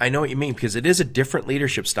mean. Because it is a different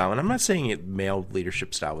leadership style. And I'm not saying male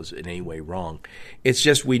leadership style was in any way wrong. It's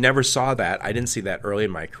just we never saw that. I didn't see that early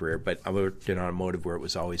in my career, but I worked in automotive where it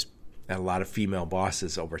was always a lot of female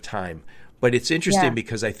bosses over time. But it's interesting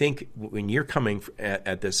because I think when you're coming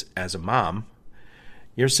at this as a mom,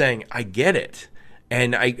 you're saying, I get it.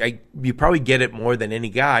 And you probably get it more than any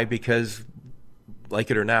guy because, like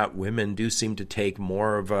it or not, women do seem to take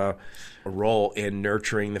more of a role in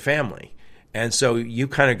nurturing the family. And so you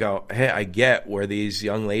kind of go, hey, I get where these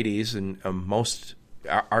young ladies and most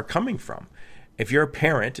are coming from. If you're a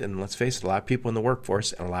parent, and let's face it, a lot of people in the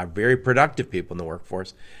workforce and a lot of very productive people in the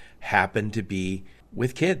workforce happen to be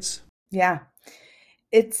with kids. Yeah.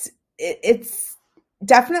 It's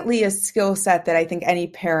definitely a skill set that I think any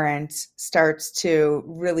parent starts to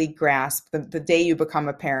really grasp the day you become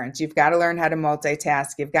a parent. You've got to learn how to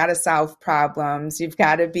multitask. You've got to solve problems. You've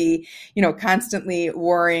got to be, constantly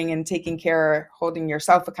worrying and taking care, holding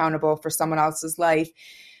yourself accountable for someone else's life.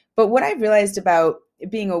 But what I realized about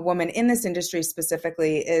being a woman in this industry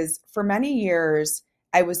specifically is for many years,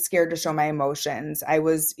 I was scared to show my emotions. I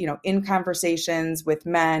was, in conversations with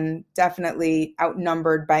men, definitely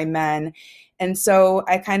outnumbered by men. And so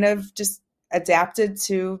I kind of just adapted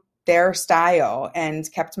to their style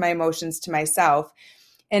and kept my emotions to myself.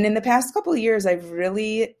 And in the past couple of years, I've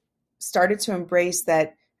really started to embrace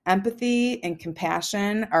that empathy and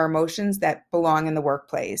compassion are emotions that belong in the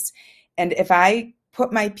workplace. And if I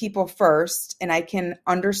put my people first and I can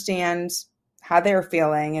understand how they're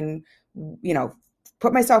feeling and,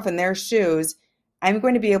 put myself in their shoes, I'm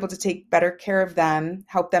going to be able to take better care of them,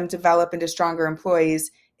 help them develop into stronger employees.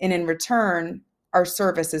 And in return, our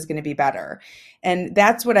service is going to be better. And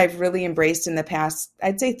that's what I've really embraced in the past,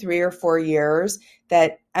 I'd say 3 or 4 years,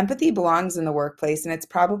 that empathy belongs in the workplace. And it's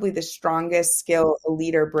probably the strongest skill a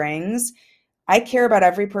leader brings. I care about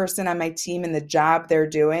every person on my team and the job they're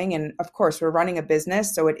doing. And of course, we're running a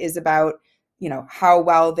business, so it is about, how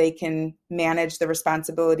well they can manage the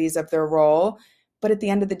responsibilities of their role. But at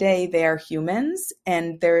the end of the day, they are humans,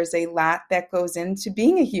 and there's a lot that goes into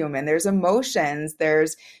being a human. There's emotions,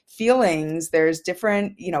 there's feelings, there's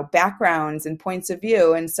different, backgrounds and points of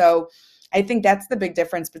view. And so I think that's the big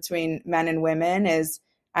difference between men and women is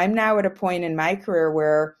I'm now at a point in my career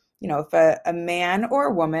where, if a man or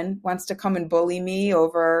a woman wants to come and bully me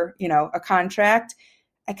over, a contract,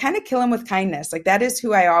 I kind of kill him with kindness. Like that is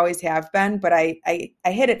who I always have been, but I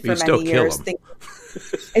hid it for many years.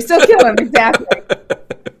 I still kill him, exactly.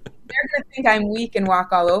 going to think I'm weak and walk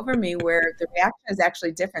all over me, where the reaction is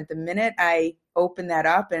actually different. The minute I open that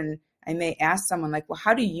up and I may ask someone like, well,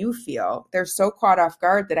 how do you feel? They're so caught off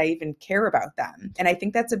guard that I even care about them. And I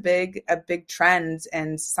think that's a big trend,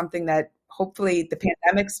 and something that hopefully the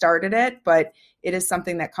pandemic started it, but it is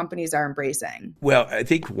something that companies are embracing. Well, I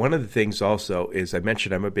think one of the things also is, I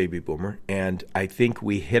mentioned I'm a baby boomer, and I think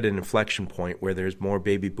we hit an inflection point where there's more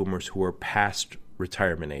baby boomers who are past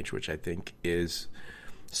retirement age, which I think is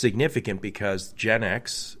significant because Gen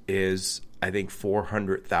X is, I think,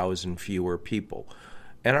 400,000 fewer people.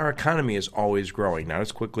 And our economy is always growing, not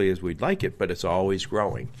as quickly as we'd like it, but it's always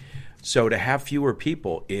growing. So to have fewer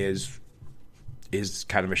people is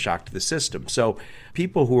kind of a shock to the system. So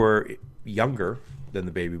people who are younger than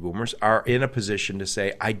the baby boomers are in a position to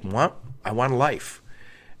say, I want a life,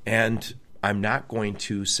 and I'm not going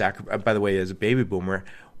to sacrifice. By the way, as a baby boomer,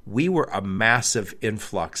 we were a massive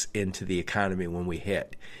influx into the economy when we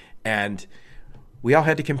hit, and we all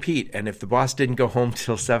had to compete. And if the boss didn't go home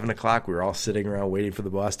till 7 o'clock, we were all sitting around waiting for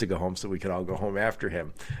the boss to go home so we could all go home after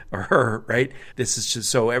him or her, right? This is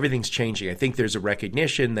just, so everything's changing. I think there's a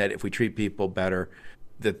recognition that if we treat people better,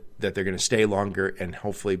 that they're going to stay longer and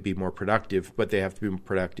hopefully be more productive, but they have to be more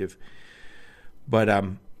productive. But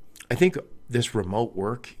I think this remote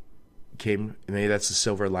work came, maybe that's the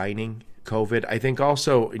silver lining, COVID. I think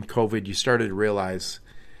also in COVID, you started to realize,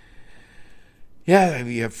 you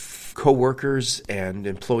have coworkers and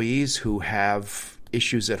employees who have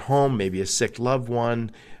issues at home, maybe a sick loved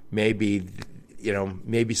one, maybe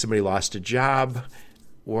somebody lost a job.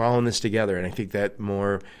 We're all in this together. And I think that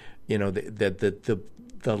more,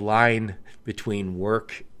 the line between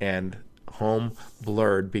work and home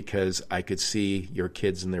blurred because I could see your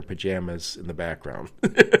kids in their pajamas in the background.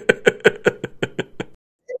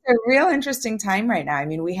 A real interesting time right now. I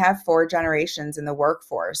mean, we have 4 generations in the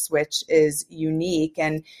workforce, which is unique.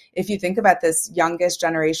 And if you think about this youngest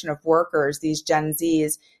generation of workers, these Gen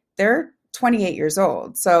Zs, they're 28 years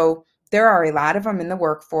old. So there are a lot of them in the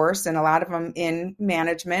workforce and a lot of them in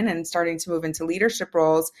management and starting to move into leadership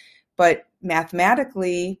roles. But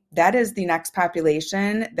mathematically, that is the next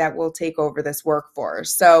population that will take over this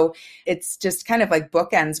workforce. So it's just kind of like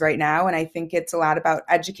bookends right now. And I think it's a lot about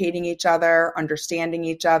educating each other, understanding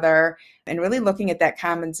each other, and really looking at that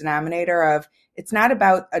common denominator of, it's not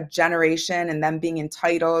about a generation and them being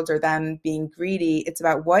entitled or them being greedy. It's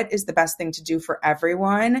about what is the best thing to do for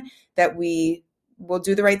everyone, that we will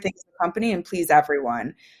do the right thing as a company and please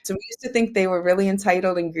everyone. So we used to think they were really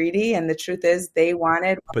entitled and greedy, and the truth is they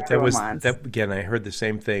wanted what everyone wants. That again, I heard the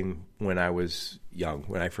same thing when I was young.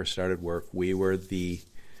 When I first started work, we were,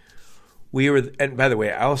 and by the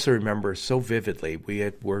way, I also remember so vividly, we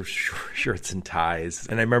wore shirts and ties,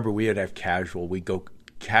 and I remember we'd have casual. We'd go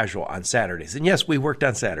casual on Saturdays, and yes, we worked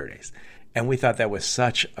on Saturdays. And we thought that was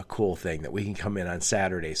such a cool thing that we can come in on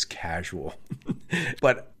Saturdays casual.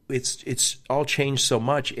 But it's all changed so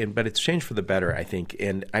much, but it's changed for the better, I think.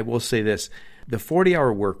 And I will say this, the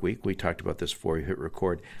 40-hour work week, we talked about this before we hit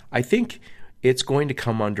record, I think it's going to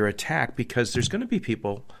come under attack because there's going to be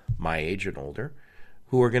people my age and older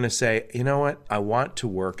who are going to say, you know what, I want to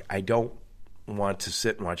work. I don't want to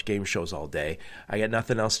sit and watch game shows all day. I got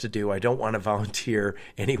nothing else to do. I don't want to volunteer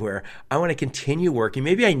anywhere. I want to continue working.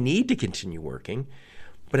 Maybe I need to continue working,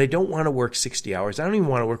 but I don't want to work 60 hours. I don't even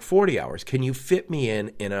want to work 40 hours. Can you fit me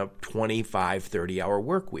in a 25, 30-hour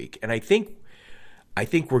work week? And I think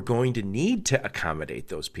we're going to need to accommodate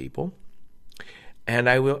those people. And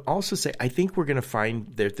I will also say, I think we're going to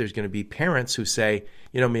find that there's going to be parents who say,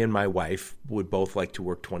 me and my wife would both like to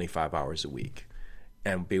work 25 hours a week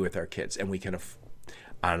and be with our kids. And we can,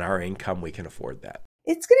 on our income, we can afford that.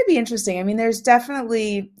 It's going to be interesting. I mean, there's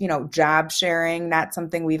definitely, job sharing, not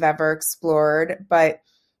something we've ever explored. But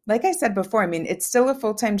like I said before, I mean, it's still a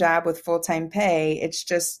full-time job with full-time pay. It's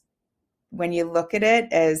just when you look at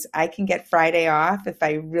it as I can get Friday off if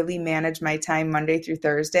I really manage my time Monday through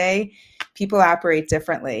Thursday, people operate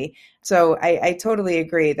differently. So I totally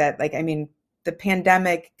agree that, the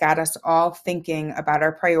pandemic got us all thinking about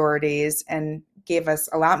our priorities and gave us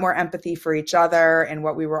a lot more empathy for each other and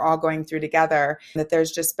what we were all going through together. That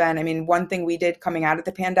there's just been, one thing we did coming out of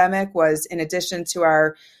the pandemic was, in addition to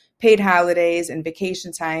our paid holidays and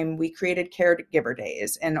vacation time, we created caregiver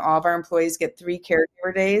days, and all of our employees get 3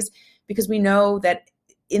 caregiver days because we know that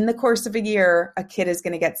in the course of a year, a kid is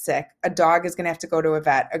going to get sick, a dog is going to have to go to a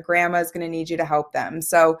vet, a grandma is going to need you to help them.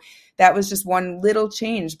 So that was just one little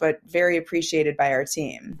change, but very appreciated by our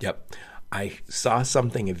team. Yep. I saw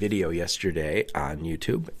a video yesterday on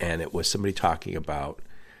YouTube, and it was somebody talking about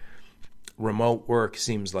remote work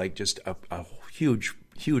seems like just a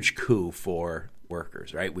huge coup for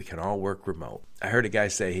workers, right? We can all work remote. I heard a guy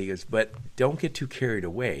say, he goes, but don't get too carried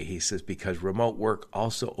away. He says, because remote work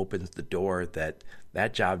also opens the door that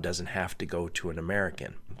job doesn't have to go to an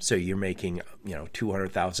American. So you're making,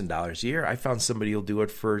 $200,000 a year. I found somebody who'll do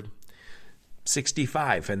it for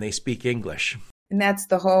 65 and they speak English. And that's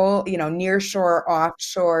the whole, nearshore,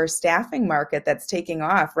 offshore staffing market that's taking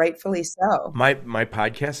off, rightfully so. My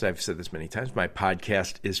podcast, I've said this many times, my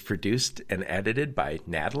podcast is produced and edited by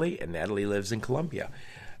Natalie, and Natalie lives in Colombia.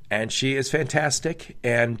 And she is fantastic.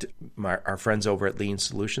 And our friends over at Lean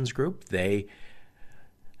Solutions Group, I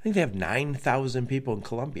think they have 9,000 people in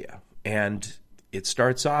Colombia. And it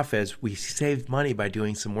starts off as we saved money by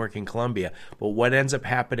doing some work in Colombia. But what ends up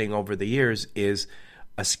happening over the years is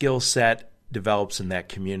a skill set develops in that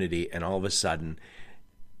community, and all of a sudden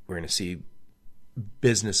we're going to see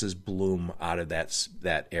businesses bloom out of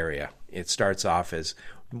that area. It starts off as,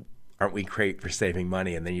 aren't we great for saving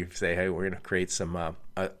money? And then you say, hey, we're going to create some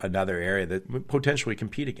another area that we potentially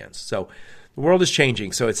compete against. So the world is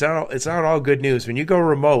changing. So it's not all good news. When you go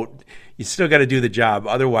remote, you still got to do the job.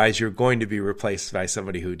 Otherwise, you're going to be replaced by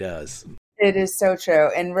somebody who does. It is so true.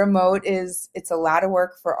 And remote it's a lot of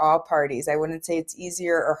work for all parties. I wouldn't say it's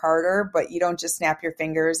easier or harder, but you don't just snap your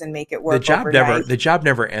fingers and make it work overnight. The job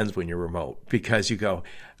never ends when you're remote, because you go,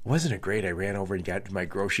 wasn't it great? I ran over and got my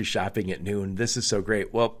grocery shopping at noon. This is so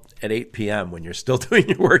great. Well, at 8 p.m. when you're still doing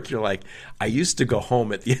your work, you're like, I used to go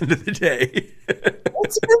home at the end of the day.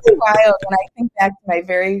 It's really wild when I think back to my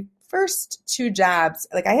very first two jobs.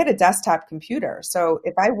 Like, I had a desktop computer. So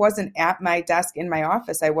if I wasn't at my desk in my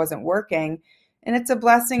office, I wasn't working. And it's a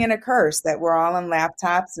blessing and a curse that we're all on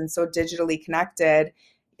laptops and so digitally connected.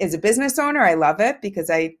 As a business owner, I love it because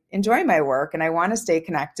I enjoy my work and I want to stay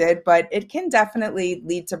connected, but it can definitely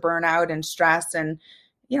lead to burnout and stress and,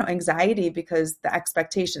 anxiety because the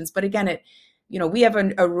expectations. But again, we have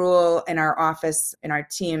a rule in our office, in our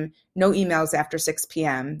team, no emails after 6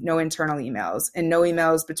 p.m., no internal emails, and no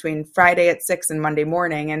emails between Friday at 6 and Monday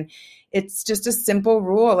morning. And it's just a simple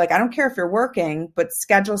rule. Like, I don't care if you're working, but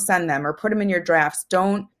send them or put them in your drafts.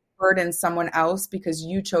 Don't burden someone else because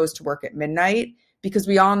you chose to work at midnight, because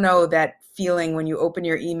we all know that feeling when you open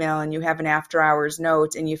your email and you have an after hours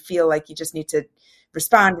note and you feel like you just need to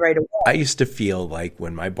respond right away. I used to feel like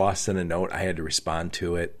when my boss sent a note, I had to respond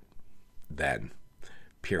to it then,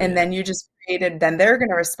 period. And then you just then they're going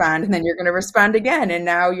to respond, and then you're going to respond again. And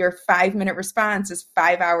now your 5-minute response is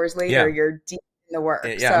 5 hours later. Yeah. You're deep in the work.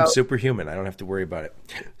 Yeah, I'm superhuman. I don't have to worry about it.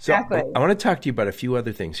 So exactly. I want to talk to you about a few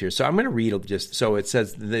other things here. So I'm going to read so it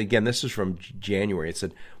says, again, this is from January. It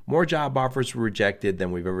said, more job offers were rejected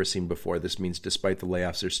than we've ever seen before. This means despite the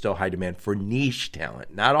layoffs, there's still high demand for niche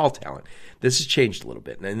talent, not all talent. This has changed a little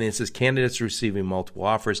bit. And then it says candidates receiving multiple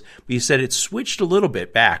offers. But you said it switched a little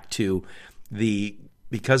bit back to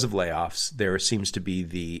because of layoffs, there seems to be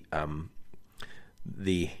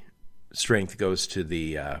the strength goes to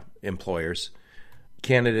the employers.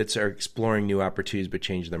 Candidates are exploring new opportunities but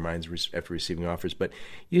changing their minds after receiving offers. But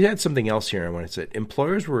you had something else here I want to say.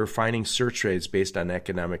 Employers were refining search rates based on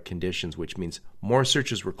economic conditions, which means more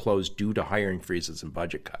searches were closed due to hiring freezes and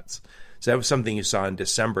budget cuts. So that was something you saw in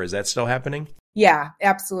December. Is that still happening? Yeah,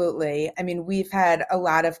 absolutely. I mean, we've had a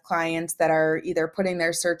lot of clients that are either putting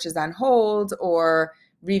their searches on hold or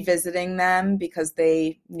revisiting them because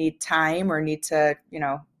they need time or need to,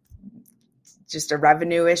 just a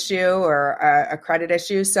revenue issue or a credit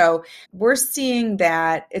issue. So we're seeing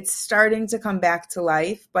that it's starting to come back to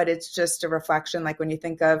life, but it's just a reflection. Like when you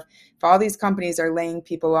think of if all these companies are laying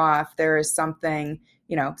people off, there is something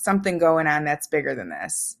going on that's bigger than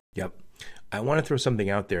this. Yep. I want to throw something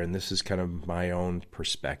out there, and this is kind of my own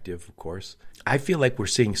perspective, of course. I feel like we're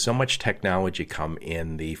seeing so much technology come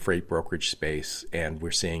in the freight brokerage space, and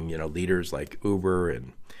we're seeing, leaders like Uber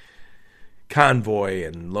and Convoy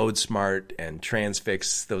and LoadSmart and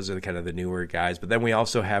Transfix. Those are kind of the newer guys. But then we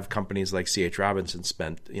also have companies like C.H. Robinson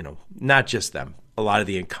spent, not just them. A lot of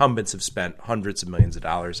the incumbents have spent hundreds of millions of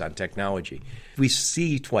dollars on technology. We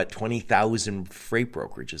see, 20,000 freight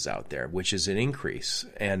brokerages out there, which is an increase.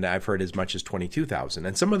 And I've heard as much as 22,000.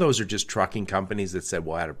 And some of those are just trucking companies that said,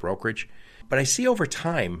 we'll add a brokerage. But I see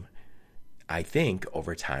I think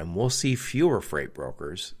over time, we'll see fewer freight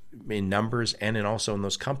brokers in numbers and also in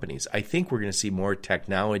those companies. I think we're going to see more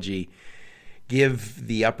technology give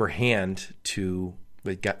the upper hand to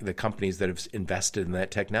the companies that have invested in that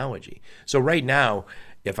technology. So right now,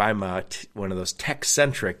 if I'm one of those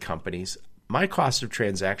tech-centric companies, my cost of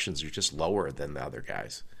transactions are just lower than the other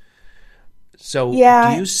guys. So Do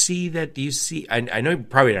you see that? I know you're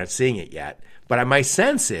probably not seeing it yet, but my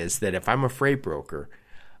sense is that if I'm a freight broker,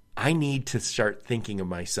 I need to start thinking of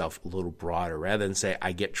myself a little broader rather than say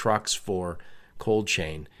I get trucks for cold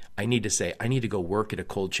chain, I need to say, I need to go work at a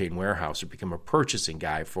cold chain warehouse or become a purchasing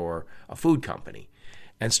guy for a food company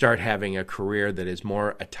and start having a career that is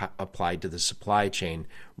more applied to the supply chain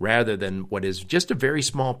rather than what is just a very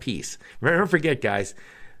small piece. Never forget, guys,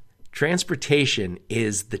 transportation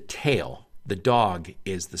is the tail. The dog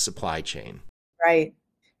is the supply chain. Right.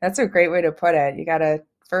 That's a great way to put it. You got to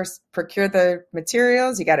first procure the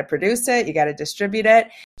materials, you got to produce it, you got to distribute it.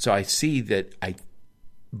 So I see that I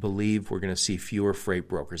believe we're going to see fewer freight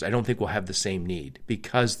brokers. I don't think we'll have the same need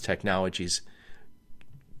because technology's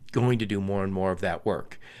going to do more and more of that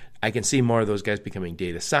work. I can see more of those guys becoming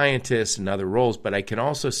data scientists and other roles, but I can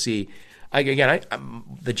also see,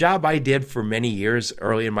 the job I did for many years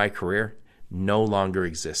early in my career no longer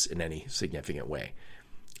exists in any significant way.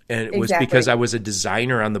 And it was because I was a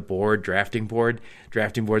designer on the board, drafting board.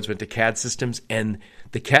 Drafting boards went to CAD systems, and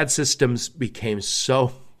the CAD systems became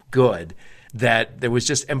so good that there was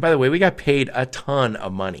just, and by the way, we got paid a ton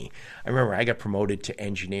of money. I remember I got promoted to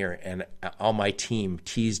engineer, and all my team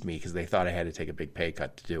teased me because they thought I had to take a big pay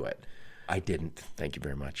cut to do it. I didn't. Thank you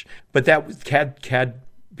very much. But that was CAD,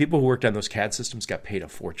 people who worked on those CAD systems got paid a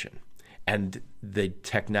fortune. And the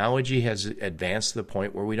technology has advanced to the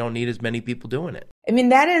point where we don't need as many people doing it. I mean,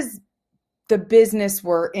 that is the business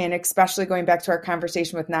we're in, especially going back to our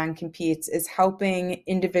conversation with non-competes, is helping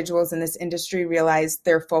individuals in this industry realize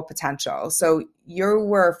their full potential. So you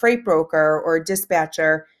were a freight broker or a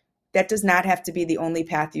dispatcher. That does not have to be the only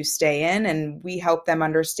path you stay in. And we help them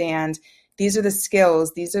understand these are the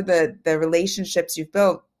skills, these are the relationships you've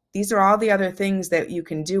built. These are all the other things that you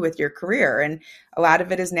can do with your career. And a lot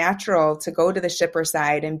of it is natural to go to the shipper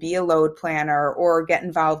side and be a load planner or get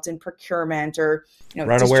involved in procurement or,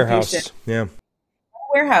 run a warehouse. Yeah.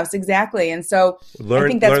 Warehouse, exactly. And so I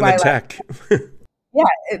think that's why the tech. Yeah.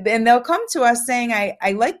 And they'll come to us saying,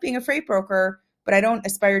 I like being a freight broker, but I don't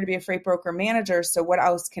aspire to be a freight broker manager. So what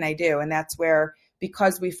else can I do? And that's where,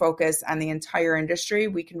 because we focus on the entire industry,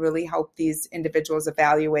 we can really help these individuals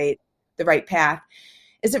evaluate the right path.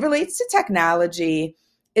 As it relates to technology,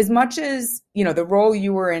 as much as, the role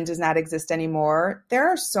you were in does not exist anymore, there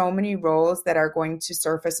are so many roles that are going to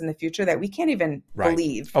surface in the future that we can't even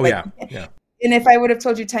believe. Oh, yeah. And if I would have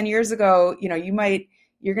told you 10 years ago,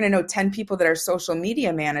 you're going to know 10 people that are social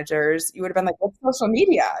media managers, you would have been like, what's social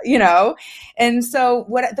media? And so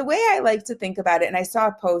the way I like to think about it, and I saw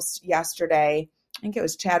a post yesterday, I think it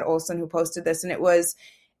was Chad Olson who posted this, and it was,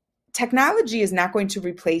 technology is not going to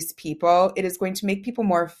replace people. It is going to make people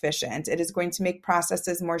more efficient. It is going to make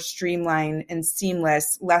processes more streamlined and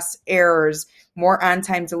seamless, less errors, more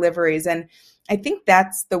on-time deliveries. And I think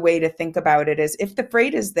that's the way to think about it, is if the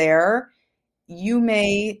freight is there, you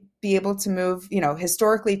may be able to move,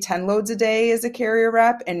 historically 10 loads a day as a carrier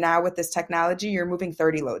rep. And now with this technology, you're moving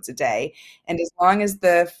 30 loads a day. And as long as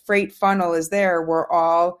the freight funnel is there, we're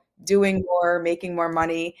all doing more, making more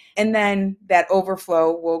money. And then that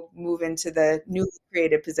overflow will move into the newly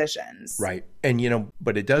created positions. Right. And,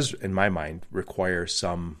 but it does, in my mind, require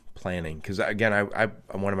some planning. Because again, I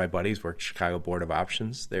one of my buddies worked Chicago Board of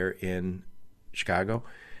Options there in Chicago.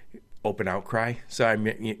 Open outcry. So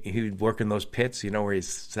he would work in those pits, where he's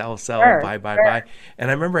sell, sure, buy.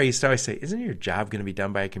 And I remember I used to always say, isn't your job going to be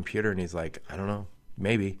done by a computer? And he's like, I don't know,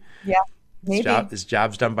 maybe. Yeah. Maybe. His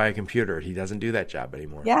job's done by a computer. He doesn't do that job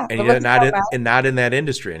anymore. Yeah, and he's not in that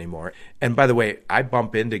industry anymore. And by the way, I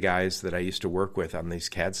bump into guys that I used to work with on these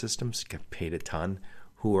CAD systems, get paid a ton,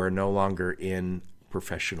 who are no longer in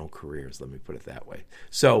professional careers. Let me put it that way.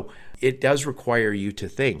 So it does require you to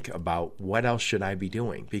think about what else should I be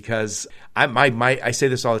doing? Because I say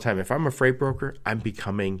this all the time. If I'm a freight broker, I'm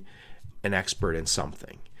becoming an expert in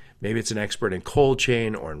something. Maybe it's an expert in cold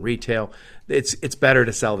chain or in retail. It's better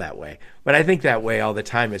to sell that way. But I think that way all the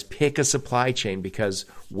time is pick a supply chain, because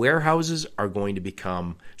warehouses are going to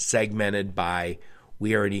become segmented by,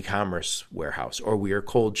 we are an e-commerce warehouse, or we are a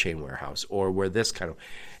cold chain warehouse, or we're this kind of.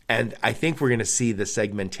 And I think we're going to see the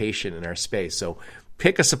segmentation in our space. So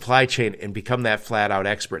pick a supply chain and become that flat out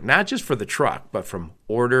expert, not just for the truck, but from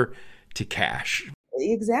order to cash.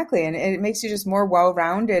 Exactly. And it makes you just more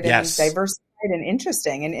well-rounded Yes. and diversified and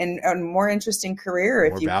interesting, and a more interesting career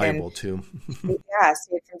More if you valuable can. too. Yeah,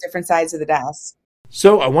 see it from different sides of the desk.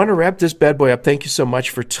 So I want to wrap this bad boy up. Thank you so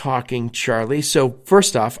much for talking, Charlie. So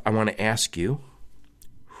first off, I want to ask you,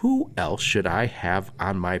 who else should I have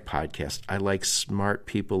on my podcast? I like smart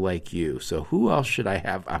people like you. So who else should I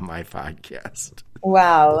have on my podcast?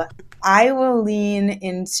 Well, I will lean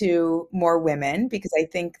into more women, because I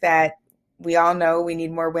think that we all know we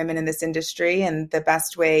need more women in this industry, and the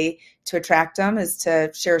best way to attract them is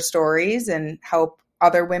to share stories and help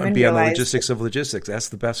other women And be on the realize logistics of logistics. That's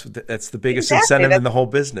the best. That's the biggest exactly, incentive in the whole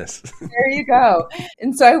business. there you go.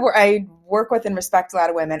 And so I work with and respect a lot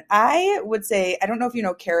of women. I would say, I don't know if you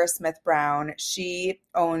know Kara Smith Brown. She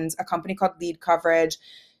owns a company called Lead Coverage.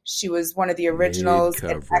 She was one of the originals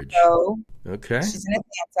at Echo. Okay. She's in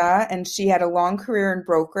Atlanta, and she had a long career in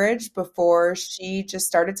brokerage before she just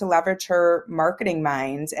started to leverage her marketing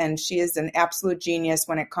mind. And she is an absolute genius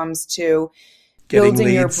when it comes to Getting building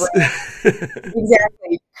leads. your brand.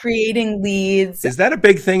 Exactly. Creating leads. Is that a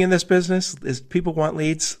big thing in this business? Is people want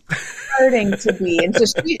leads? Starting to be. And so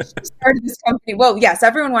she started this company. Well, yes,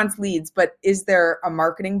 everyone wants leads, but is there a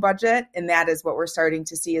marketing budget? And that is what we're starting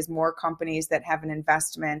to see is more companies that have an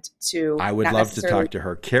investment to. I would love to talk to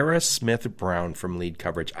her. Kara Smith Brown from Lead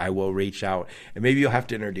Coverage. I will reach out and maybe you'll have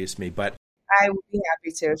to introduce me, but I would be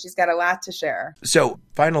happy to. She's got a lot to share. So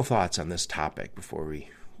final thoughts on this topic before we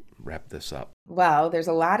wrap this up. Well, there's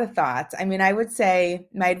a lot of thoughts. I mean, I would say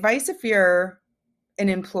my advice if you're an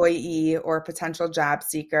employee or a potential job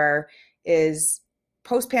seeker is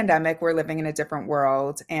post-pandemic, we're living in a different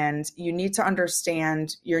world and you need to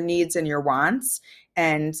understand your needs and your wants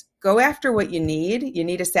and go after what you need. You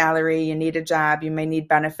need a salary, you need a job, you may need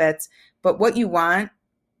benefits, but what you want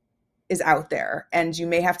is out there and you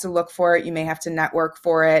may have to look for it. You may have to network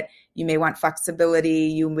for it. You may want flexibility.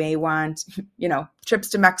 You may want, trips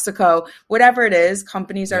to Mexico, whatever it is,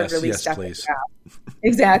 companies are really stepping up.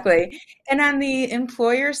 Exactly. And on the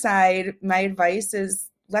employer side, my advice is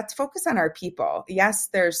let's focus on our people. Yes,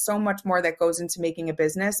 there's so much more that goes into making a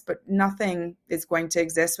business, but nothing is going to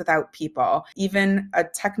exist without people. Even a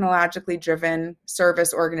technologically driven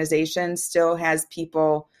service organization still has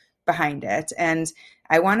people behind it. And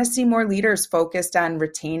I want to see more leaders focused on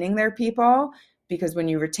retaining their people, because when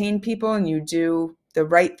you retain people and you do the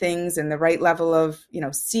right things and the right level of,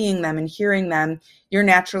 seeing them and hearing them, you're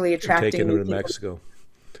naturally attracting taking new them to people. Mexico.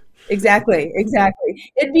 Exactly.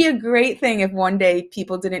 It'd be a great thing if one day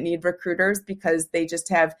people didn't need recruiters because they just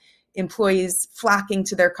have employees flocking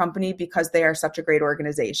to their company because they are such a great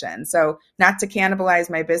organization. So not to cannibalize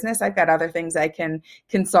my business, I've got other things I can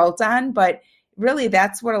consult on, but really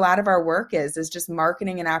that's what a lot of our work is just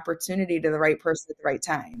marketing an opportunity to the right person at the right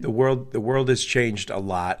time. The world has changed a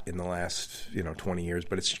lot in the last 20 years,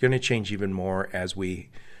 but it's going to change even more as we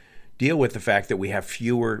deal with the fact that we have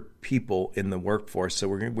fewer people in the workforce. So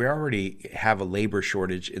we already have a labor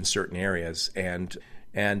shortage in certain areas, and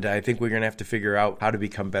I think we're going to have to figure out how to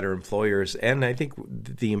become better employers. And I think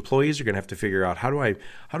the employees are going to have to figure out how do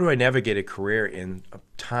I navigate a career in a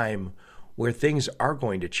time where things are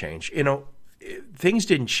going to change. Things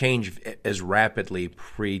didn't change as rapidly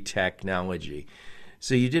pre-technology.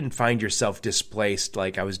 So you didn't find yourself displaced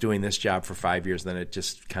like I was doing this job for 5 years, then it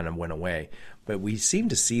just kind of went away. But we seem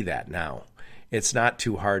to see that now. It's not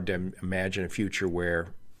too hard to imagine a future where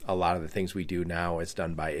a lot of the things we do now is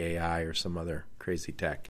done by AI or some other crazy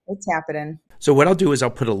tech. It's happening. So what I'll do is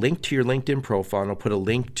I'll put a link to your LinkedIn profile and I'll put a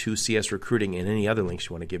link to CS Recruiting and any other links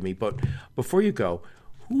you want to give me. But before you go,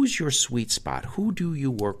 who's your sweet spot? Who do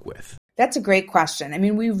you work with? That's a great question. I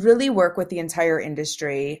mean, we really work with the entire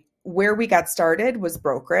industry. Where we got started was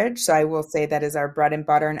brokerage. So I will say that is our bread and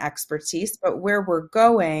butter and expertise. But where we're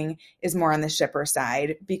going is more on the shipper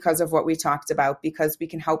side because of what we talked about, because we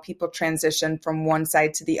can help people transition from one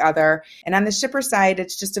side to the other. And on the shipper side,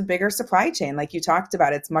 it's just a bigger supply chain. Like you talked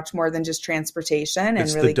about, it's much more than just transportation.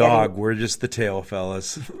 It's really the dog. We're just the tail,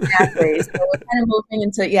 fellas. Exactly. So we're kind of moving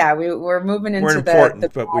into, we're moving into we're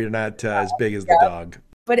important, but we're not as big as the dog.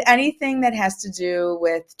 But anything that has to do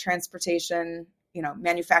with transportation,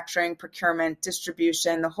 manufacturing, procurement,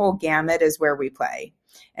 distribution, the whole gamut is where we play.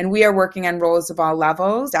 And we are working on roles of all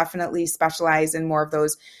levels, definitely specialize in more of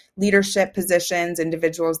those leadership positions,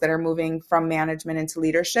 individuals that are moving from management into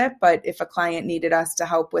leadership. But if a client needed us to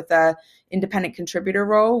help with a independent contributor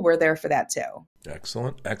role, we're there for that too.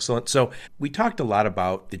 Excellent. So we talked a lot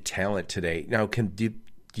about the talent today. Now, do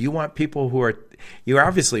you want people you're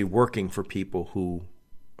obviously working for people who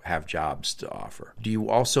have jobs to offer. Do you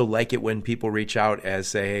also like it when people reach out as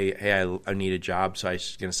say, hey, I need a job, so I'm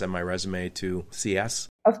just going to send my resume to CS?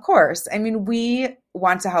 Of course. I mean, we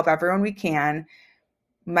want to help everyone we can.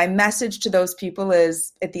 My message to those people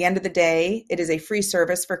is, at the end of the day, it is a free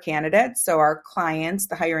service for candidates. So our clients,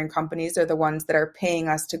 the hiring companies, are the ones that are paying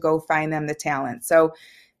us to go find them the talent. So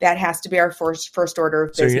that has to be our first order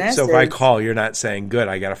of business. So if I call, you're not saying, good,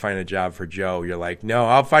 I got to find a job for Joe. You're like, no,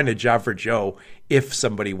 I'll find a job for Joe if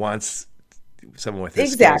somebody wants someone with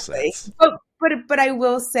his skill sets. But I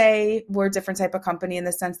will say we're a different type of company in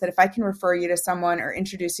the sense that if I can refer you to someone or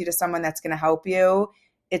introduce you to someone that's going to help you,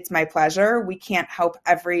 it's my pleasure. We can't help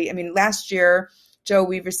last year Joe,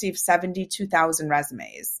 we've received 72,000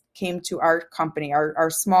 resumes, came to our company, our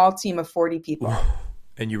small team of 40 people.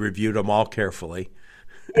 And you reviewed them all carefully.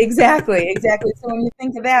 Exactly. So when you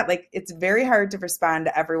think of that, like, it's very hard to respond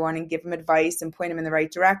to everyone and give them advice and point them in the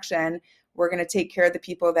right direction. We're going to take care of the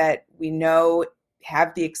people that we know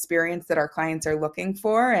have the experience that our clients are looking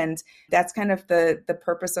for. And that's kind of the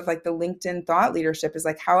purpose of like the LinkedIn thought leadership, is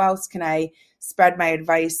like, how else can I spread my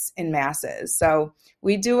advice in masses? So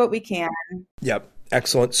we do what we can. Yep.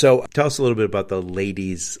 Excellent. So tell us a little bit about the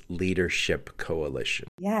Ladies Leadership Coalition.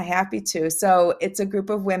 Yeah, happy to. So it's a group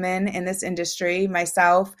of women in this industry.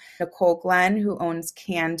 Myself, Nicole Glenn, who owns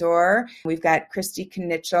Candor. We've got Christy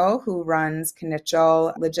Knitchell, who runs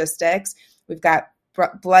Knitchell Logistics. We've got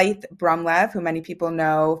Blythe Brumlev, who many people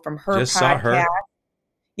know from her Just podcast. saw her.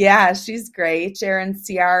 Yeah, she's great. Sharon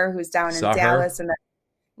Ciar, who's down in Dallas, her. and then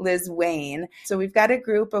Liz Wayne. So we've got a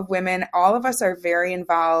group of women. All of us are very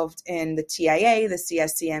involved in the TIA, the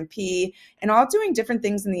CSCMP, and all doing different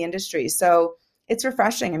things in the industry. So it's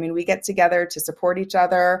refreshing. I mean, we get together to support each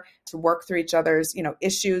other, to work through each other's,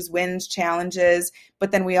 issues, wins, challenges.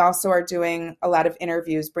 But then we also are doing a lot of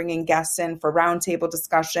interviews, bringing guests in for roundtable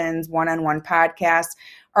discussions, one-on-one podcasts.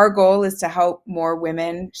 Our goal is to help more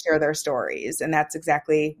women share their stories. And that's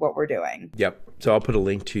exactly what we're doing. Yep. So I'll put a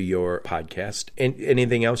link to your podcast. And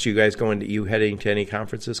anything else? You guys heading to any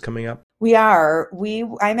conferences coming up? We are.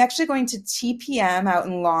 I'm actually going to TPM out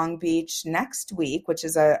in Long Beach next week, which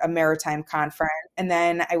is a maritime conference. And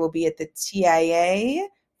then I will be at the TIA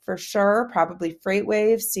for sure, probably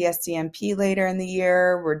Freightwave, CSCMP later in the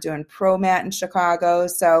year. We're doing ProMat in Chicago.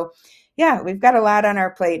 So yeah, we've got a lot on our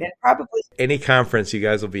plate, and probably any conference, you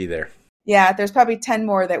guys will be there. Yeah, there's probably 10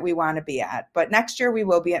 more that we want to be at. But next year we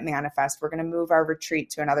will be at Manifest. We're going to move our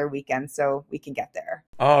retreat to another weekend so we can get there.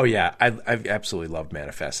 Oh, yeah. I absolutely love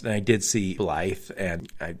Manifest. And I did see Blythe, and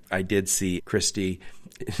I did see Christy.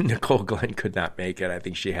 Nicole Glenn could not make it. I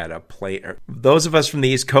think she had a plane. Those of us from the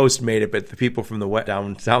East Coast made it, but the people from the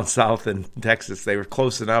down south in Texas, they were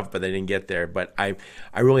close enough, but they didn't get there. But I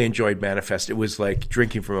really enjoyed Manifest. It was like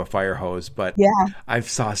drinking from a fire hose. But yeah, I've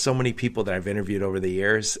saw so many people that I've interviewed over the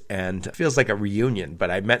years, and it feels like a reunion.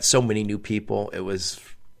 But I met so many new people. It was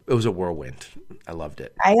a whirlwind. I loved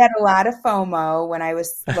it. I had a lot of FOMO when I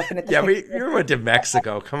was looking at the yeah, you went to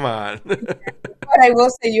Mexico. Come on. But I will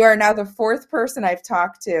say you are now the fourth person I've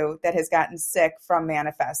talked to that has gotten sick from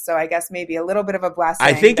Manifest. So I guess maybe a little bit of a blessing.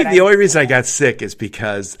 I think the only reason I got sick is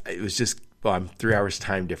because it was just, I'm 3 hours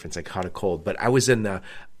time difference. I caught a cold. But I was on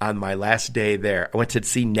my last day there. I went to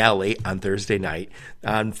see Nelly on Thursday night.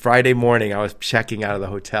 On Friday morning, I was checking out of the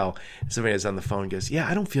hotel. Somebody was on the phone and goes, yeah,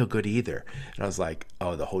 I don't feel good either. And I was like,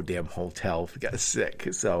 oh, the whole damn hotel got sick.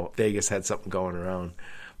 So Vegas had something going around.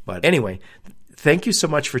 But anyway, thank you so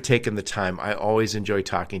much for taking the time. I always enjoy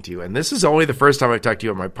talking to you. And this is only the first time I've talked to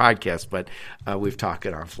you on my podcast, but we've talked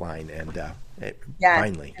it offline. And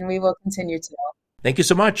finally. And we will continue to. Thank you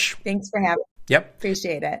so much. Thanks for having me. Yep.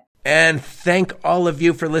 Appreciate it. And thank all of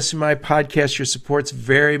you for listening to my podcast. Your support's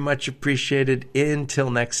very much appreciated.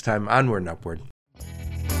 Until next time, onward and upward.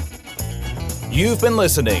 You've been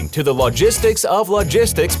listening to the Logistics of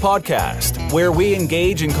Logistics podcast, where we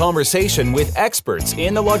engage in conversation with experts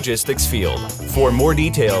in the logistics field. For more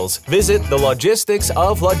details, visit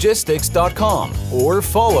thelogisticsoflogistics.com or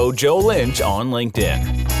follow Joe Lynch on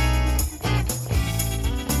LinkedIn.